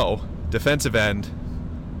 So, defensive end,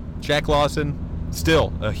 Shaq Lawson,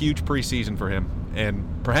 still a huge preseason for him, and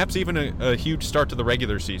perhaps even a huge start to the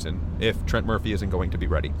regular season if Trent Murphy isn't going to be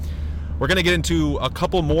ready. We're going to get into a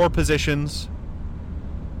couple more positions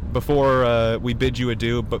before we bid you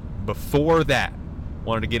adieu, but before that,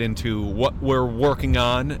 wanted to get into what we're working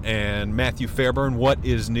on. And Matthew Fairburn, what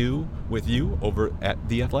is new with you over at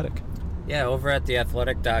The Athletic? Yeah, over at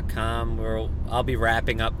theathletic.com, I'll be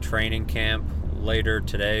wrapping up training camp later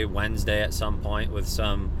today, Wednesday at some point, with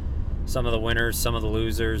some of the winners, some of the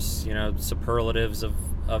losers, superlatives of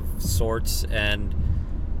sorts. And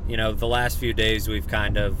the last few days we've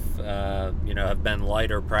kind of have been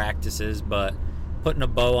lighter practices, but putting a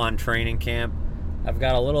bow on training camp. I've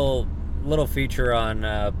got a little feature on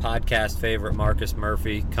podcast favorite Marcus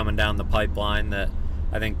Murphy coming down the pipeline that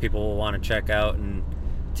I think people will want to check out. And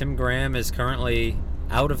Tim Graham is currently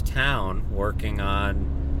out of town working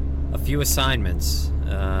on a few assignments,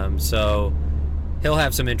 so he'll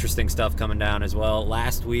have some interesting stuff coming down as well.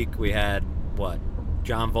 Last week we had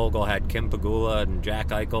John Vogel had Kim Pagula and Jack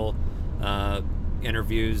Eichel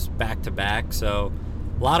interviews back to back, so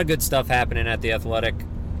a lot of good stuff happening at The Athletic.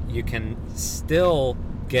 You can still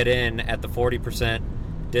get in at the 40%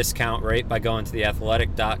 discount rate by going to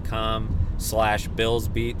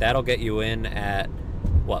theathletic.com/BillsBeat. That'll get you in at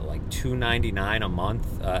 $2.99 a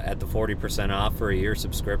month at the 40% off for a year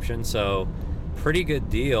subscription. So pretty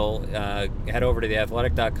good deal. Head over to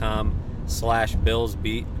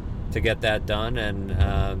theathletic.com/BillsBeat. get that done,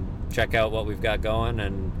 and check out what we've got going.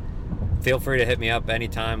 And feel free to hit me up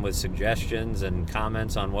anytime with suggestions and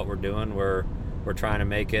comments on what we're doing. We're trying to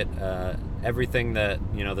make it everything that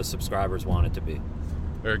the subscribers want it to be.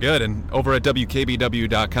 Very good. And over at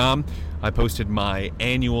WKBW.com, I posted my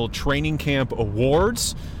annual training camp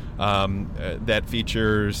awards. That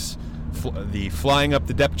features the Flying Up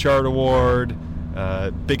the Depth Chart Award,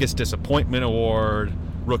 Biggest Disappointment Award,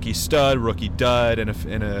 Rookie Stud, Rookie Dud, and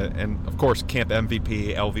of course Camp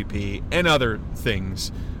MVP, LVP, and other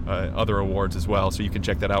things, other awards as well. So you can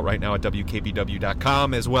check that out right now at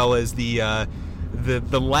WKBW.com, as well as the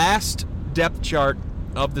last depth chart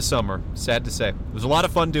of the summer. Sad to say, it was a lot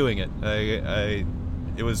of fun doing it.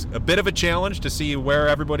 It was a bit of a challenge to see where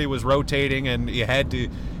everybody was rotating, and you had to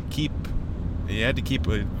keep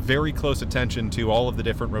a very close attention to all of the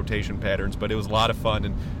different rotation patterns, but it was a lot of fun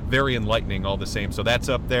and very enlightening all the same. So that's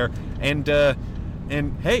up there. And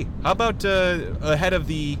hey, how about ahead of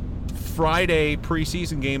the Friday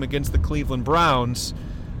preseason game against the Cleveland Browns,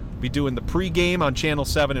 be doing the pregame on Channel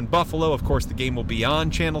 7 in Buffalo. Of course, the game will be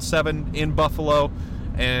on Channel 7 in Buffalo.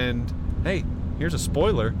 And hey, here's a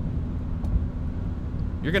spoiler.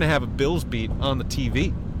 You're going to have a Bills beat on the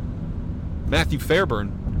TV. Matthew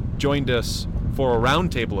Fairburn joined us for a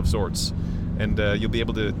roundtable of sorts, and you'll be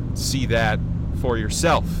able to see that for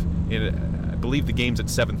yourself. I believe the game's at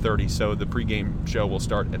 7:30, so the pregame show will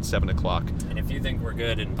start at 7 o'clock. And if you think we're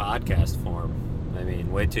good in podcast form, I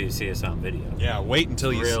mean, wait till you see us on video. Yeah, wait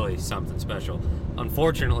until you really something special.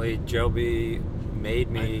 Unfortunately, Joby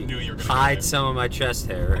made me hide some of my chest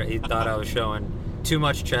hair. He thought I was showing too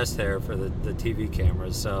much chest hair for the TV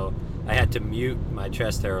cameras, so I had to mute my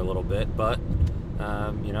chest hair a little bit. But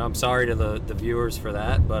I'm sorry to the viewers for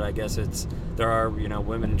that, but I guess there are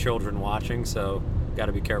women and children watching, so got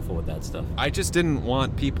to be careful with that stuff. I just didn't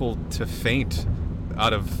want people to faint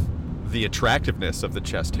out of the attractiveness of the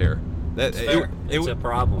chest hair. It's a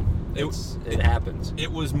problem. It happens.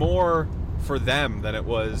 It was more for them than it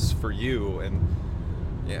was for you, and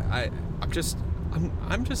yeah, I'm just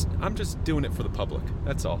doing it for the public.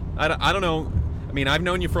 That's all. I don't know. I mean, I've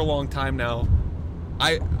known you for a long time now.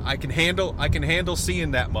 I can handle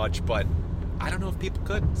seeing that much, but I don't know if people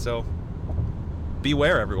could. So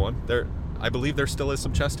beware, everyone. I believe there still is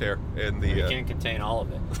some chest hair in the. You can't contain all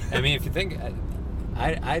of it. I mean, if you think,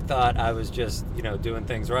 I thought I was just doing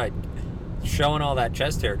things right. Showing all that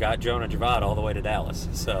chest hair got Jonah Javad all the way to Dallas.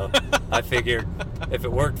 So I figured if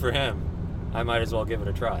it worked for him, I might as well give it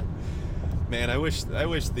a try. Man, I wish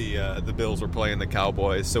the Bills were playing the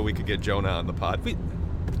Cowboys so we could get Jonah on the pod.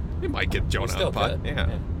 We might get Jonah on the pod. Yeah.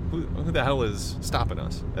 Who the hell is stopping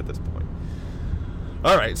us at this point?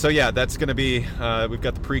 All right, so yeah, that's going to be, we've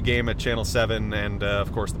got the pregame at Channel 7 and,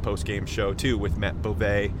 of course, the postgame show, too, with Matt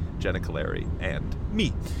Beauvais, Jenna Caleri, and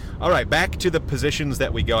me. All right, back to the positions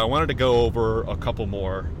that we go. I wanted to go over a couple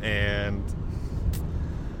more, and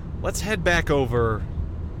let's head back over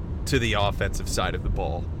to the offensive side of the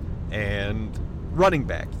ball. And running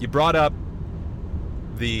back, you brought up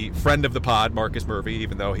the friend of the pod, Marcus Murphy,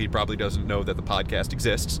 even though he probably doesn't know that the podcast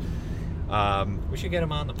exists. We should get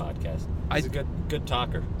him on the podcast. He's a good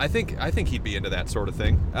talker. I think he'd be into that sort of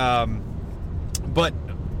thing. But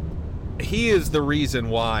he is the reason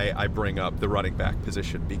why I bring up the running back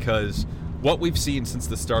position, because what we've seen since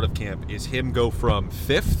the start of camp is him go from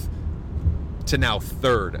 5th to now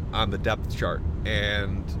 3rd on the depth chart.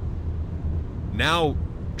 And now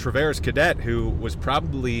Travaris Cadet, who was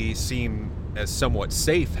probably seen as somewhat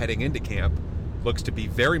safe heading into camp, looks to be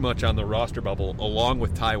very much on the roster bubble along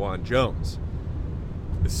with Taiwan Jones.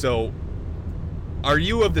 So are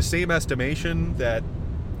you of the same estimation that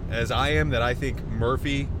as I am, that I think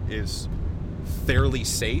Murphy is fairly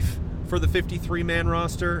safe for the 53-man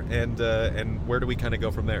roster, and where do we kind of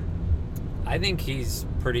go from there? I think he's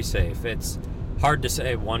pretty safe. It's hard to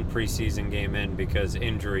say one preseason game in because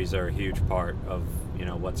injuries are a huge part of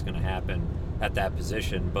what's going to happen at that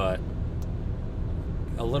position, but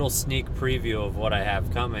a little sneak preview of what I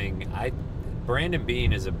have coming. Brandon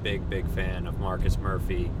Beane is a big fan of Marcus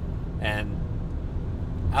Murphy, and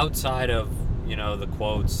outside of the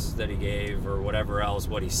quotes that he gave or whatever else,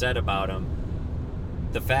 what he said about him,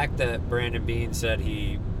 the fact that Brandon Beane said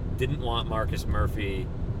he didn't want Marcus Murphy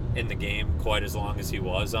in the game quite as long as he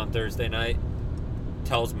was on Thursday night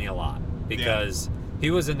tells me a lot, because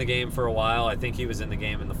he was in the game for a while. I think he was in the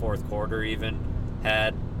game in the fourth quarter, even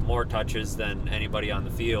had more touches than anybody on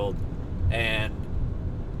the field, and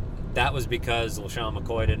that was because LaShawn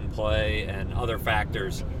McCoy didn't play and other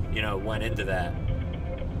factors went into that.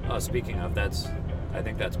 Speaking of, I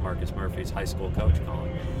think that's Marcus Murphy's high school coach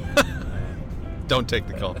calling me. Don't take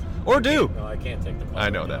the call. Or do. No, I can't take the call. I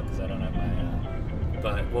know that. Because I don't have my...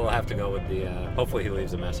 but we'll have to go with the... hopefully he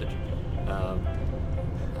leaves a message.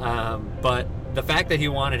 But the fact that he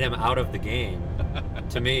wanted him out of the game,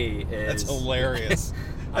 to me, is... That's hilarious.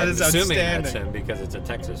 That I'm is assuming outstanding. that's him because it's a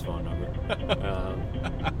Texas phone number.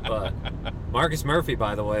 But Marcus Murphy,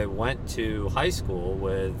 by the way, went to high school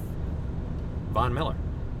with Von Miller.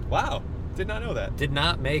 Wow. Did not know that. Did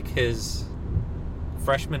not make his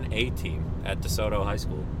freshman A team at DeSoto High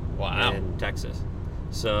School Wow. in Texas.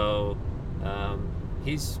 So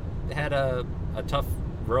he's had a tough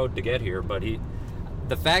road to get here, but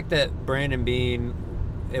the fact that Brandon Beane,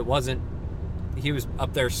 he was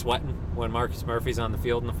up there sweating when Marcus Murphy's on the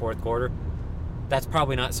field in the fourth quarter, that's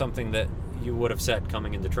probably not something that you would have said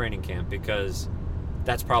coming into training camp, because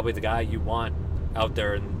that's probably the guy you want out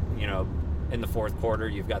there in the fourth quarter.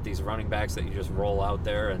 You've got these running backs that you just roll out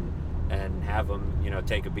there and have them,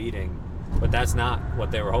 take a beating. But that's not what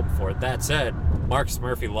they were hoping for. That said, Marcus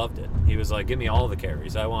Murphy loved it. He was like, give me all the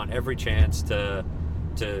carries. I want every chance to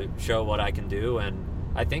show what I can do. And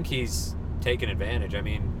I think he's taken advantage. I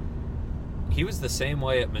mean, he was the same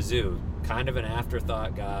way at Mizzou, kind of an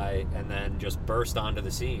afterthought guy, and then just burst onto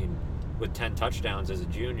the scene with 10 touchdowns as a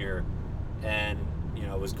junior, and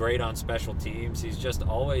was great on special teams. He's just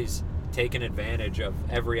always taken advantage of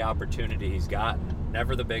every opportunity he's gotten.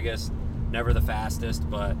 Never the biggest, never the fastest,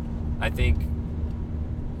 but I think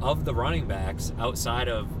of the running backs outside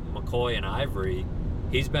of McCoy and Ivory,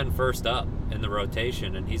 he's been first up in the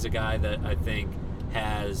rotation, and he's a guy that I think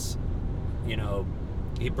has,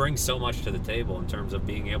 he brings so much to the table in terms of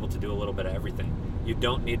being able to do a little bit of everything. You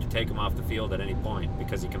don't need to take him off the field at any point,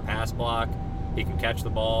 because he can pass block, he can catch the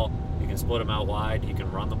ball, you can split him out wide, he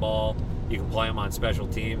can run the ball, you can play him on special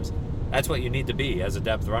teams. That's what you need to be as a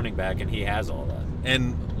depth running back, and he has all that.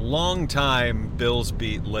 And long-time Bills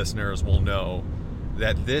Beat listeners will know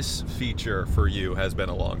that this feature for you has been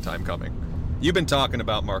a long time coming. You've been talking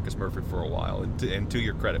about Marcus Murphy for a while, and to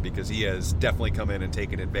your credit, because he has definitely come in and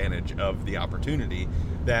taken advantage of the opportunity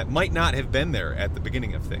that might not have been there at the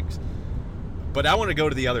beginning of things. But I want to go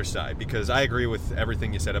to the other side, because I agree with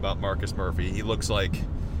everything you said about Marcus Murphy. He looks like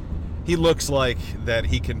that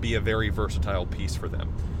he can be a very versatile piece for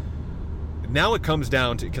them. Now it comes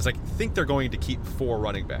down to, because I think they're going to keep 4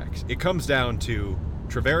 running backs. It comes down to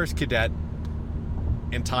Travaris Cadet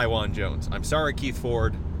and Taiwan Jones. I'm sorry, Keith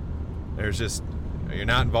Ford. You're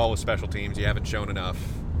not involved with special teams. You haven't shown enough.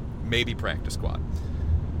 Maybe practice squad.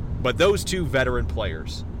 But those 2 veteran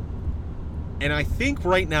players. And I think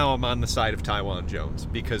right now I'm on the side of Taiwan Jones,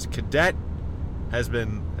 because Cadet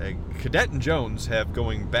and Jones have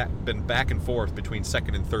been back and forth between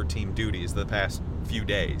second and third team duties the past few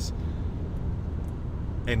days.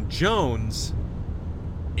 And Jones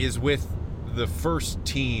is with the first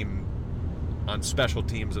team on special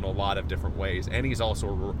teams in a lot of different ways, and he's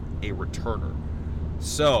also a returner.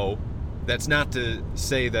 So that's not to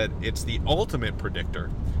say that it's the ultimate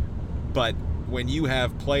predictor, but when you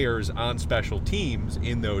have players on special teams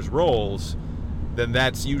in those roles, then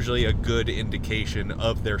that's usually a good indication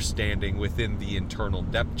of their standing within the internal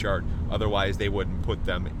depth chart. Otherwise, they wouldn't put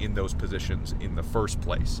them in those positions in the first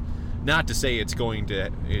place. Not to say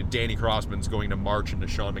Danny Crossman's going to march into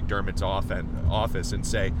Sean McDermott's office and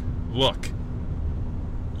say, look,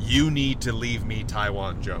 you need to leave me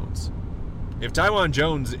Taiwan Jones. If Taiwan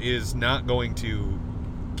Jones is not going to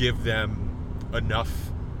give them enough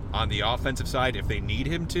on the offensive side, if they need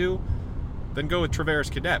him to, then go with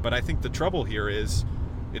Travaris Cadet. But I think the trouble here is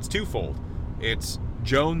it's twofold. It's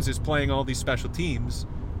Jones is playing all these special teams,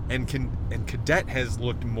 and Cadet has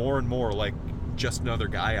looked more and more like just another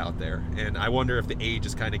guy out there. And I wonder if the age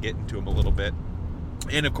is kind of getting to him a little bit.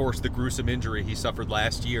 And of course, the gruesome injury he suffered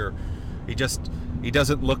last year, he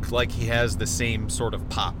doesn't look like he has the same sort of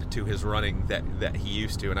pop to his running that he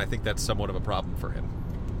used to, and I think that's somewhat of a problem for him.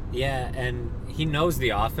 Yeah, and he knows the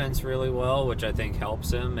offense really well, which I think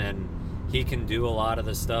helps him, and he can do a lot of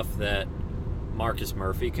the stuff that Marcus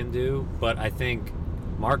Murphy can do, but I think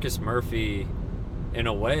Marcus Murphy, in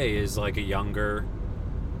a way, is like a younger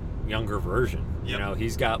version. Yep.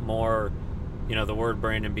 He's got more, the word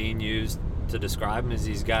Brandon Beane used to describe him is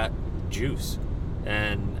he's got juice.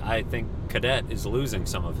 And I think Cadet is losing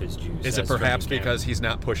some of his juice. Is it perhaps because he's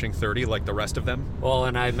not pushing 30 like the rest of them? Well,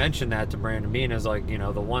 and I mentioned that to Brandon Beane as like, the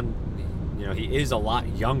one, he is a lot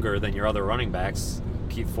younger than your other running backs,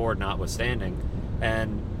 Keith Ford notwithstanding.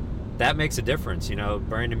 And that makes a difference.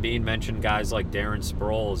 Brandon Beane mentioned guys like Darren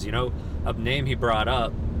Sproles. A name he brought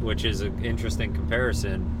up, which is an interesting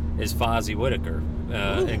comparison, is Fozzie Whitaker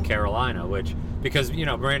in Carolina, because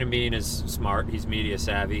Brandon Beane is smart, he's media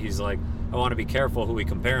savvy, he's like, I want to be careful who we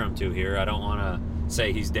compare him to here. I don't want to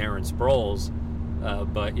say he's Darren Sproles,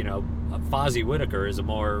 but Fozzie Whitaker is a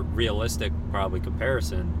more realistic probably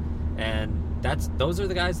comparison, and those are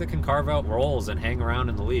the guys that can carve out roles and hang around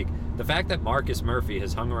in the league. The fact that Marcus Murphy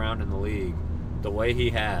has hung around in the league the way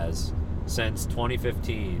he has since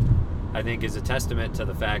 2015, I think is a testament to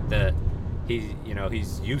the fact that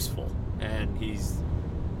he's useful, and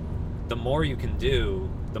the more you can do,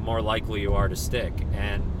 the more likely you are to stick.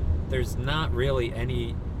 And there's not really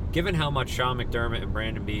any, given how much Sean McDermott and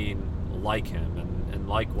Brandon Beane like him and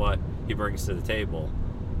like what he brings to the table,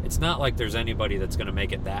 it's not like there's anybody that's going to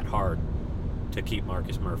make it that hard to keep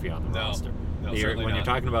Marcus Murphy on the roster. No, You're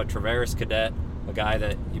talking about Travaris Cadet, a guy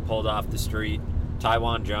that you pulled off the street,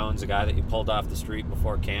 Tywan Jones, a guy that you pulled off the street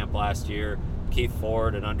before camp last year, Keith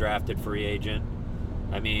Ford, an undrafted free agent.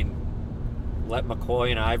 I mean, let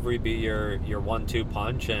McCoy and Ivory be your 1-2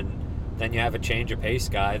 punch, and then you have a change of pace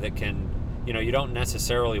guy that can, you don't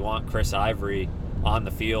necessarily want Chris Ivory on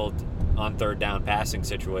the field on third down passing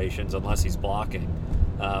situations unless he's blocking.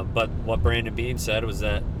 But what Brandon Beane said was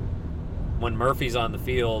that when Murphy's on the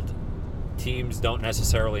field, teams don't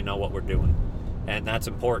necessarily know what we're doing. And that's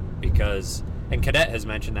important because, and Cadet has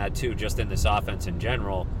mentioned that too, just in this offense in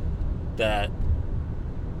general, that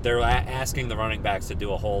they're asking the running backs to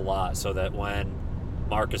do a whole lot so that when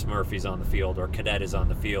Marcus Murphy's on the field or Cadet is on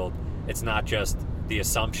the field, it's not just the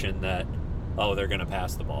assumption that, oh, they're going to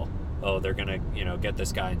pass the ball. Oh, they're going to, get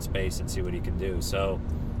this guy in space and see what he can do. So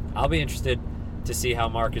I'll be interested to see how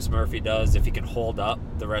Marcus Murphy does, if he can hold up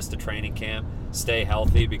the rest of training camp, stay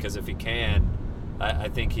healthy, because if he can, I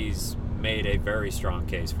think he's made a very strong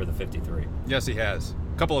case for the 53. Yes, he has.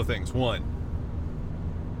 A couple of things. One,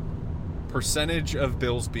 percentage of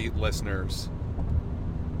Bills Beat listeners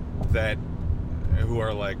who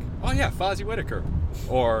are like, oh yeah, Fozzie Whitaker,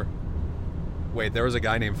 or wait, there was a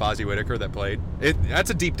guy named Fozzie Whitaker that played. That's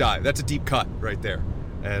a deep dive. That's a deep cut right there.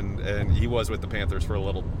 And he was with the Panthers for a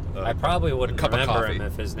little. I probably wouldn't remember him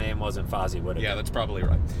if his name wasn't Fozzie Whitaker. Yeah, that's probably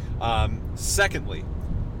right. Secondly,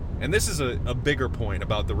 and this is a bigger point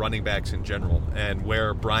about the running backs in general and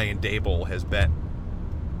where Brian Daboll has been.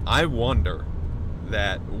 I wonder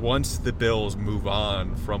that once the Bills move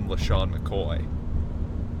on from LaShawn McCoy,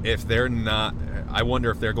 I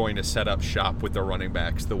wonder if they're going to set up shop with their running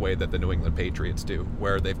backs the way that the New England Patriots do,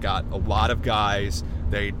 where they've got a lot of guys.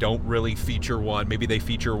 They don't really feature one. Maybe they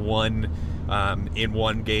feature one in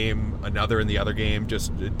one game, another in the other game,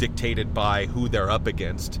 just dictated by who they're up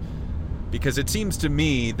against. Because it seems to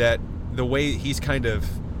me that the way he's kind of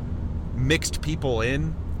mixed people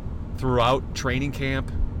in throughout training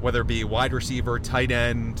camp, whether it be wide receiver, tight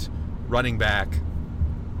end, running back,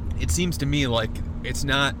 it seems to me like it's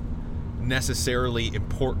not necessarily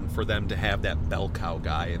important for them to have that bell cow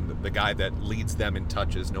guy and the guy that leads them in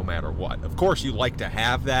touches no matter what. Of course, you like to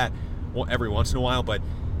have that every once in a while, but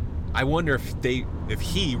I wonder if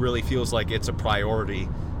he really feels like it's a priority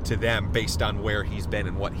to them based on where he's been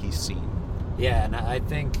and what he's seen. Yeah, and I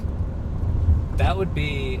think that would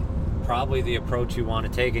be probably the approach you want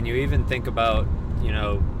to take. And you even think about,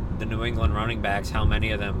 the New England running backs, how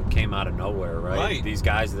many of them came out of nowhere, right? These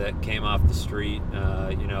guys that came off the street,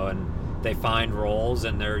 and they find roles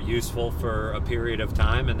and they're useful for a period of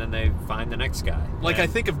time, and then they find the next guy. I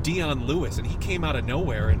think of Dion Lewis, and he came out of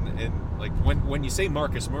nowhere, and like when you say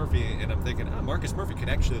Marcus Murphy, and I'm thinking, Marcus Murphy could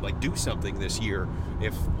actually do something this year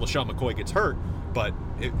if LaShawn McCoy gets hurt, but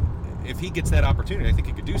if he gets that opportunity, I think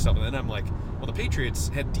he could do something. And I'm like, well, the Patriots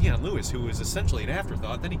had Dion Lewis, who was essentially an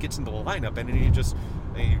afterthought. Then he gets into the lineup, and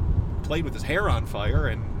he played with his hair on fire,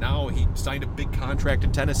 and now he signed a big contract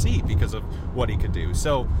in Tennessee because of what he could do.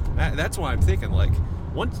 So that's why I'm thinking,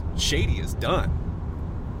 once Shady is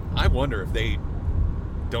done, I wonder if they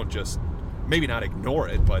don't just, maybe not ignore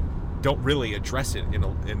it, but don't really address it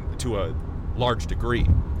to a large degree.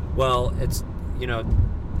 Well, it's,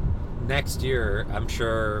 next year, I'm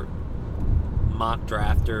sure mock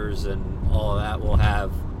drafters and all of that will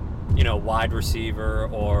have, wide receiver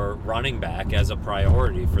or running back as a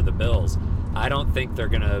priority for the Bills. I don't think they're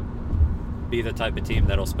going to be the type of team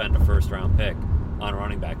that'll spend a first-round pick on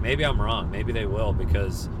running back. Maybe I'm wrong. Maybe they will,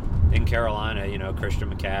 because in Carolina,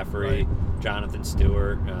 Christian McCaffrey, right, Jonathan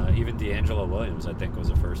Stewart, even D'Angelo Williams, I think, was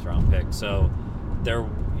a first-round pick. So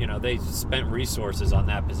they spent resources on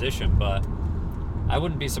that position, but I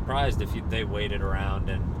wouldn't be surprised if they waited around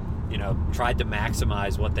and, tried to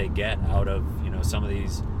maximize what they get out of, some of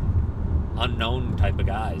these unknown type of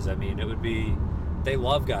guys. I mean, they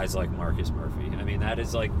love guys like Marcus Murphy. I mean, that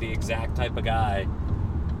is the exact type of guy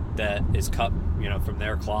that is cut, from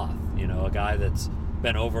their cloth. A guy that's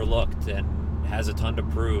been overlooked and has a ton to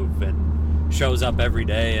prove and shows up every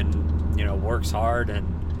day and works hard, and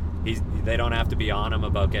they don't have to be on him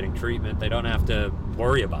about getting treatment. They don't have to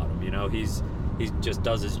worry about him. He just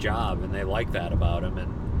does his job, and they like that about him.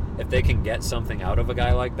 And if they can get something out of a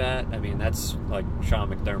guy like that, I mean, that's like Sean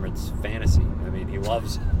McDermott's fantasy. I mean, he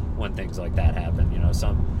loves when things like that happen.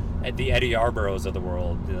 The Eddie Yarboroughs of the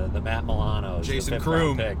world, the Matt Milanos, Jason the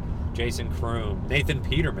fifth-round Kroom. pick, Jason Kroom, Nathan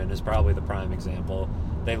Peterman is probably the prime example.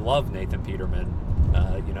 They love Nathan Peterman,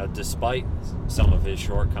 despite some of his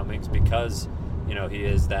shortcomings, because he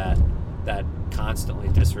is that constantly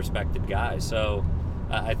disrespected guy. So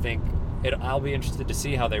I think I'll be interested to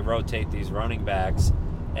see how they rotate these running backs,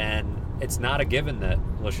 and it's not a given that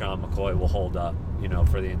LaShawn McCoy will hold up,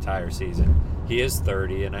 for the entire season. He is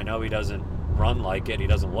 30, and I know he doesn't run like it. He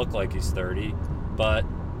doesn't look like he's 30, but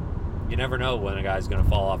you never know when a guy's going to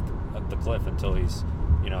fall off the cliff until he's,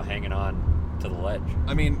 hanging on to the ledge.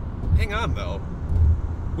 I mean, hang on, though.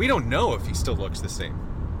 We don't know if he still looks the same.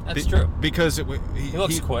 That's true. Because he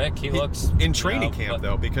looks quick. He looks in training camp,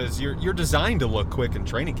 though, because you're designed to look quick in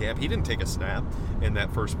training camp. He didn't take a snap in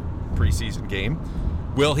that first preseason game.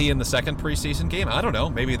 Will he in the second preseason game? I don't know.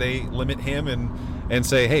 Maybe they limit him and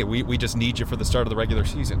say, hey, we just need you for the start of the regular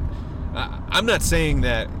season. I'm not saying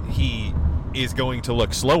that he is going to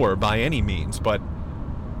look slower by any means, but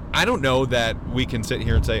I don't know that we can sit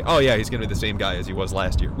here and say, oh yeah, he's going to be the same guy as he was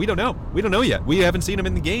last year. We don't know. We don't know yet. We haven't seen him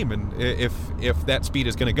in the game, and if that speed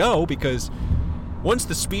is going to go, because once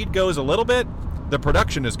the speed goes a little bit, the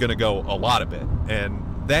production is going to go a lot of it, and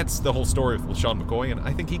that's the whole story with LaShawn McCoy, and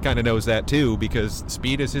I think he kind of knows that too, because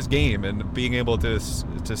speed is his game, and being able to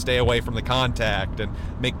stay away from the contact and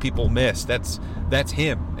make people miss, that's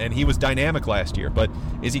him, and he was dynamic last year. But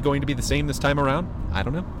is he going to be the same this time around? I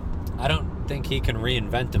don't know. I don't think he can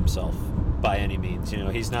reinvent himself by any means.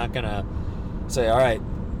 He's not going to say, all right,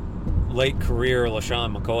 late career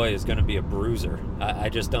LaShawn McCoy is going to be a bruiser. I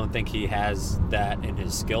just don't think he has that in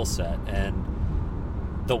his skill set.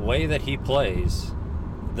 And the way that he plays,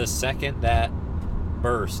 the second that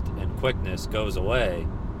burst and quickness goes away,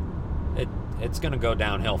 it's going to go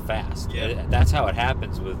downhill fast. Yeah. That's how it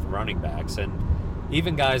happens with running backs. And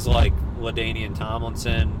even guys like LaDainian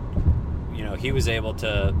Tomlinson, he was able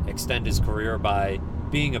to extend his career by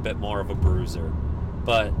being a bit more of a bruiser.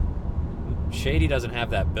 But Shady doesn't have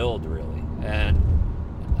that build, really.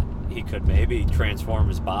 And he could maybe transform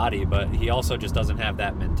his body, but he also just doesn't have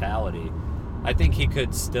that mentality. I think he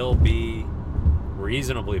could still be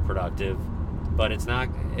reasonably productive, but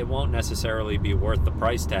it won't necessarily be worth the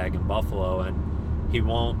price tag in Buffalo, and he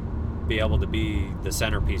won't be able to be the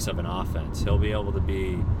centerpiece of an offense. He'll be able to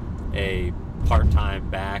be a part-time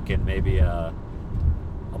back and maybe a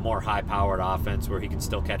more high-powered offense where he can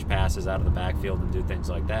still catch passes out of the backfield and do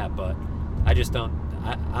things like that. But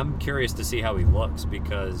I'm curious to see how he looks,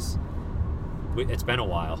 because it's been a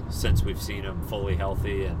while since we've seen him fully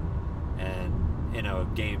healthy and in a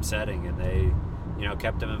game setting, and they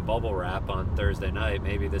kept him in bubble wrap on Thursday night.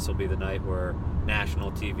 Maybe this will be the night where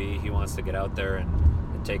national TV, he wants to get out there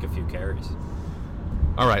and take a few carries.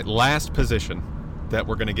 All right, last position that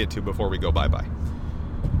we're going to get to before we go bye-bye.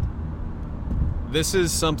 This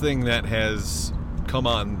is something that has come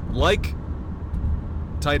on like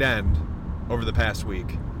tight end over the past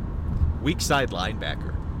week. Weak side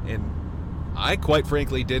linebacker. And I quite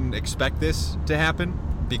frankly didn't expect this to happen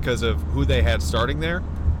because of who they had starting there.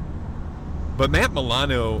 But Matt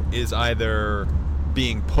Milano is either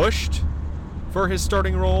being pushed for his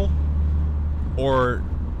starting role, or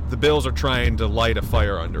the Bills are trying to light a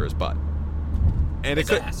fire under his butt. And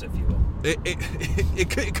His ass, if you will.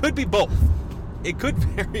 It could be both. It could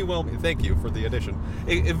very well be. Thank you for the addition.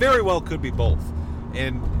 It very well could be both.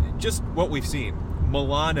 And just what we've seen,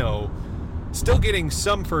 Milano still getting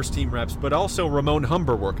some first-team reps, but also Ramon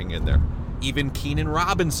Humber working in there. Even Keenan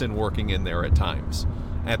Robinson working in there at times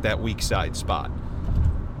at that weak side spot.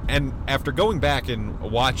 And after going back and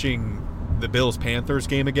watching the Bills-Panthers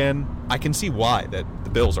game again, I can see why that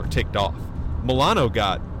the Bills are ticked off. Milano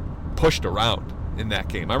got pushed around in that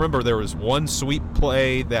game. I remember there was one sweep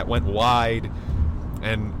play that went wide,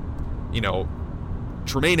 and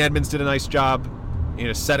Tremaine Edmonds did a nice job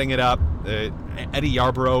setting it up. Eddie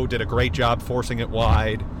Yarborough did a great job forcing it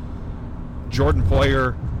wide. Jordan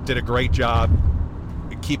Poyer did a great job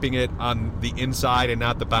keeping it on the inside and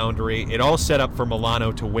not the boundary. It all set up for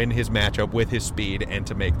Milano to win his matchup with his speed and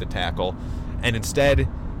to make the tackle. And instead,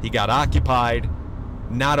 he got occupied.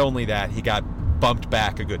 Not only that, he got bumped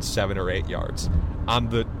back a good 7 or 8 yards. On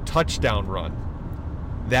the touchdown run,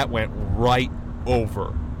 that went right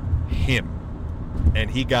over him.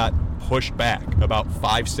 And he got pushed back about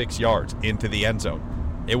 5-6 yards into the end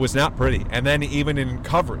zone. It was not pretty. And then even in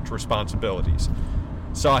coverage responsibilities,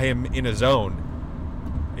 saw him in a zone.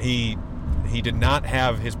 He did not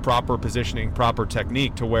have his proper positioning, proper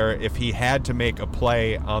technique, to where if he had to make a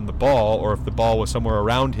play on the ball, or if the ball was somewhere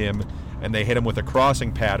around him and they hit him with a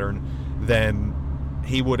crossing pattern, then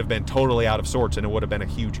he would have been totally out of sorts, and it would have been a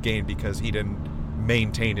huge gain because he didn't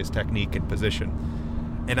maintain his technique and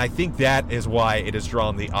position. And I think that is why it has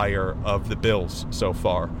drawn the ire of the Bills so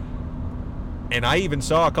far. And I even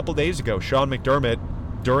saw a couple days ago Sean McDermott,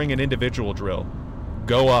 during an individual drill,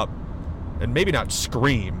 go up and maybe not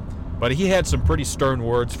scream, but he had some pretty stern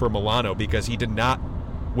words for Milano because he did not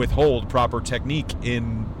withhold proper technique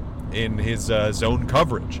in his zone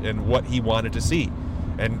coverage and what he wanted to see.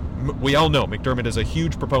 And we all know McDermott is a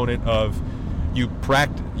huge proponent of you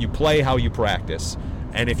play how you practice.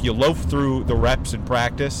 And if you loaf through the reps in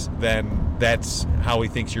practice, then that's how he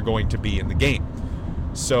thinks you're going to be in the game.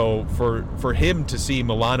 So for him to see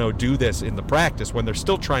Milano do this in the practice when they're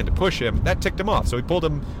still trying to push him, that ticked him off. So he pulled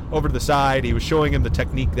him over to the side. He was showing him the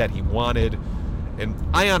technique that he wanted. And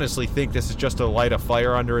I honestly think this is just to light a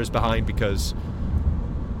fire under his behind, because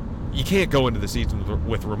you can't go into the season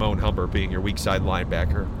with Ramon Humber being your weak side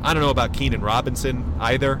linebacker. I don't know about Keenan Robinson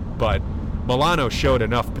either, but Milano showed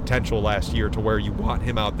enough potential last year to where you want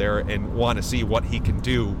him out there and want to see what he can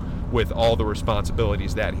do with all the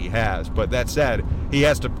responsibilities that he has. But that said, he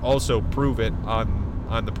has to also prove it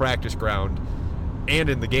on the practice ground and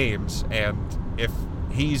in the games. And if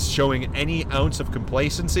he's showing any ounce of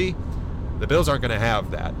complacency, the Bills aren't going to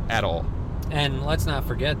have that at all. And let's not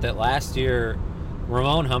forget that last year,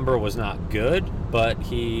 Ramon Humber was not good, but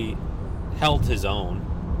he held his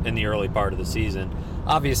own in the early part of the season.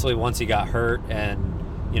 Obviously, once he got hurt and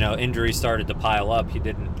injuries started to pile up, he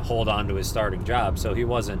didn't hold on to his starting job, so he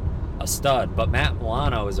wasn't a stud. But Matt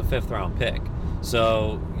Milano is a 5th-round pick,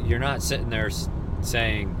 so you're not sitting there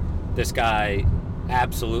saying this guy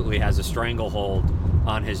absolutely has a stranglehold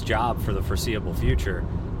on his job for the foreseeable future.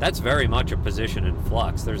 That's very much a position in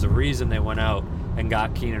flux. There's a reason they went out and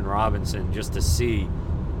got Keenan Robinson, just to see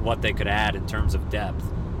what they could add in terms of depth.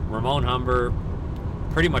 Ramon Humber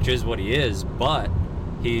pretty much is what he is, but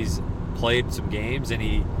he's played some games and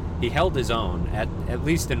he held his own, at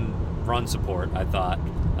least in run support, I thought,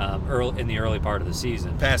 in the early part of the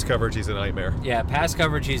season. Pass coverage, he's a nightmare. Yeah, pass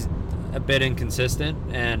coverage, he's a bit inconsistent,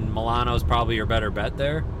 and Milano's probably your better bet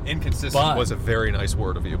there. Inconsistent was a very nice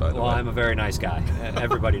word of you, by the way. Well, I'm a very nice guy.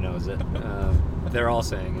 Everybody knows it. They're all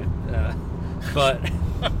saying it. But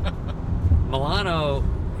Milano,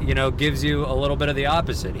 gives you a little bit of the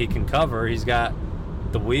opposite. He can cover. He's got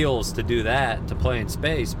the wheels to do that, to play in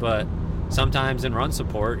space, but sometimes in run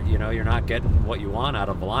support, you're not getting what you want out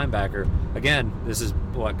of a linebacker. Again, this is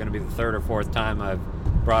going to be the 3rd or 4th time I've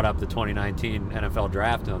brought up the 2019 NFL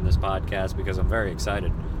draft on this podcast, because I'm very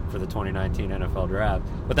excited for the 2019 NFL draft.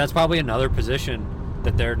 But that's probably another position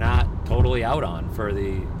that they're not totally out on for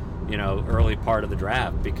the early part of the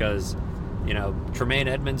draft, because Tremaine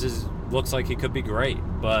Edmonds looks like he could be great,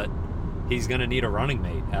 but he's going to need a running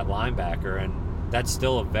mate at linebacker, and that's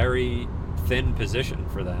still a very thin position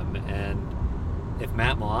for them. And if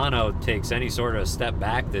Matt Milano takes any sort of step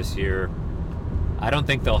back this year, I don't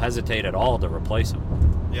think they'll hesitate at all to replace him.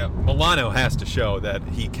 Yeah, Milano has to show that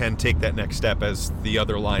he can take that next step as the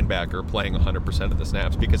other linebacker playing 100% of the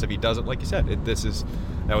snaps, because if he doesn't, like you said,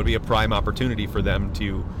 that would be a prime opportunity for them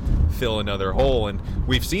to fill another hole. And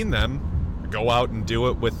we've seen them go out and do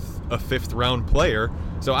it with a 5th-round player,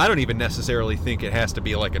 so I don't even necessarily think it has to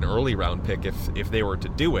be like an early round pick if they were to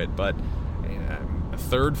do it. But a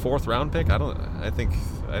 3rd, 4th-round pick, I think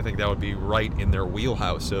that would be right in their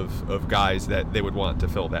wheelhouse of guys that they would want to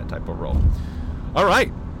fill that type of role. All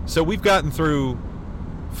right, so we've gotten through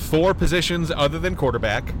 4 positions other than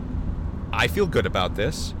quarterback. I feel good about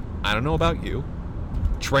this. I don't know about you.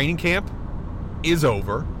 Training camp is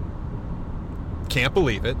over. Can't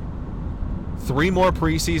believe it. 3 more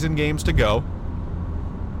preseason games to go.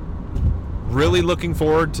 Really looking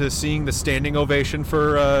forward to seeing the standing ovation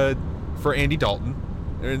for Andy Dalton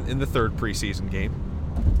in the 3rd preseason game.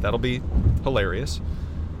 That'll be hilarious.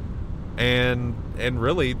 And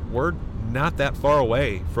really, we're not that far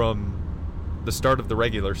away from the start of the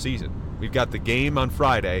regular season. We've got the game on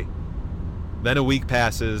Friday, then a week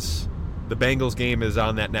passes, the Bengals game is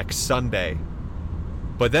on that next Sunday,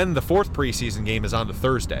 but then the 4th preseason game is on the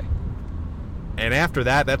Thursday. And after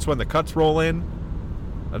that, that's when the cuts roll in,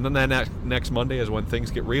 and then that next Monday is when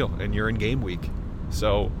things get real and you're in game week.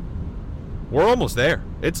 So we're almost there.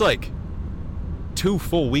 It's like 2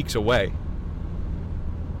 full weeks away.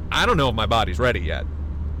 I don't know if my body's ready yet.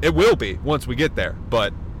 It will be once we get there,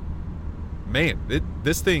 but man,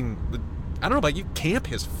 this thing, I don't know about you, camp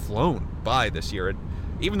has flown by this year. And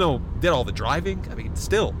even though did all the driving, I mean,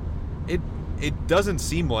 still, it doesn't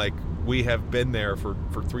seem like we have been there for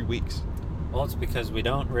 3 weeks. Well, it's because we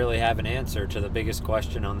don't really have an answer to the biggest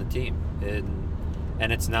question on the team.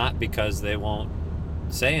 And it's not because they won't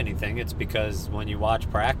say anything. It's because when you watch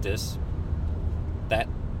practice, that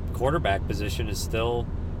quarterback position is still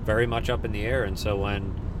very much up in the air. And so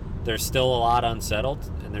when there's still a lot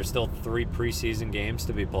unsettled and there's still 3 preseason games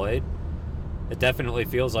to be played, it definitely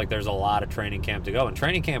feels like there's a lot of training camp to go. And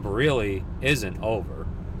training camp really isn't over.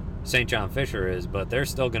 St. John Fisher is, but they're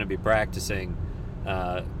still going to be practicing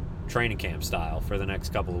training camp style for the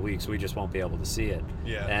next couple of weeks. We just won't be able to see it.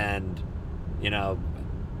 Yeah. And,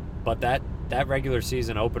 but that regular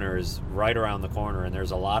season opener is right around the corner, and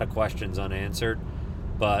there's a lot of questions unanswered.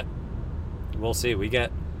 But we'll see. You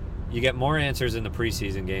get more answers in the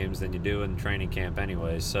preseason games than you do in training camp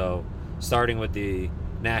anyways. So starting with the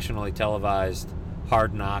nationally televised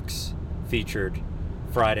Hard Knocks featured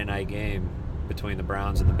Friday night game between the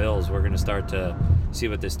Browns and the Bills, we're going to start to see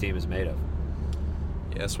what this team is made of.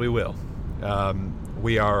 Yes, we will.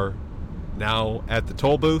 We are now at the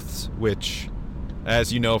toll booths, which,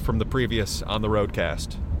 as you know from the previous On the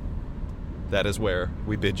Roadcast, that is where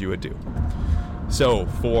we bid you adieu. So,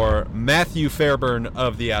 for Matthew Fairburn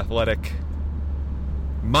of The Athletic,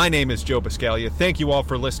 my name is Joe Biscaglia. Thank you all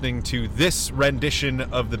for listening to this rendition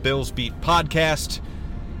of the Bills Beat podcast,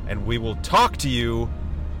 and we will talk to you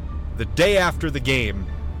the day after the game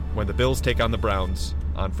when the Bills take on the Browns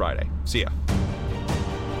on Friday. See ya.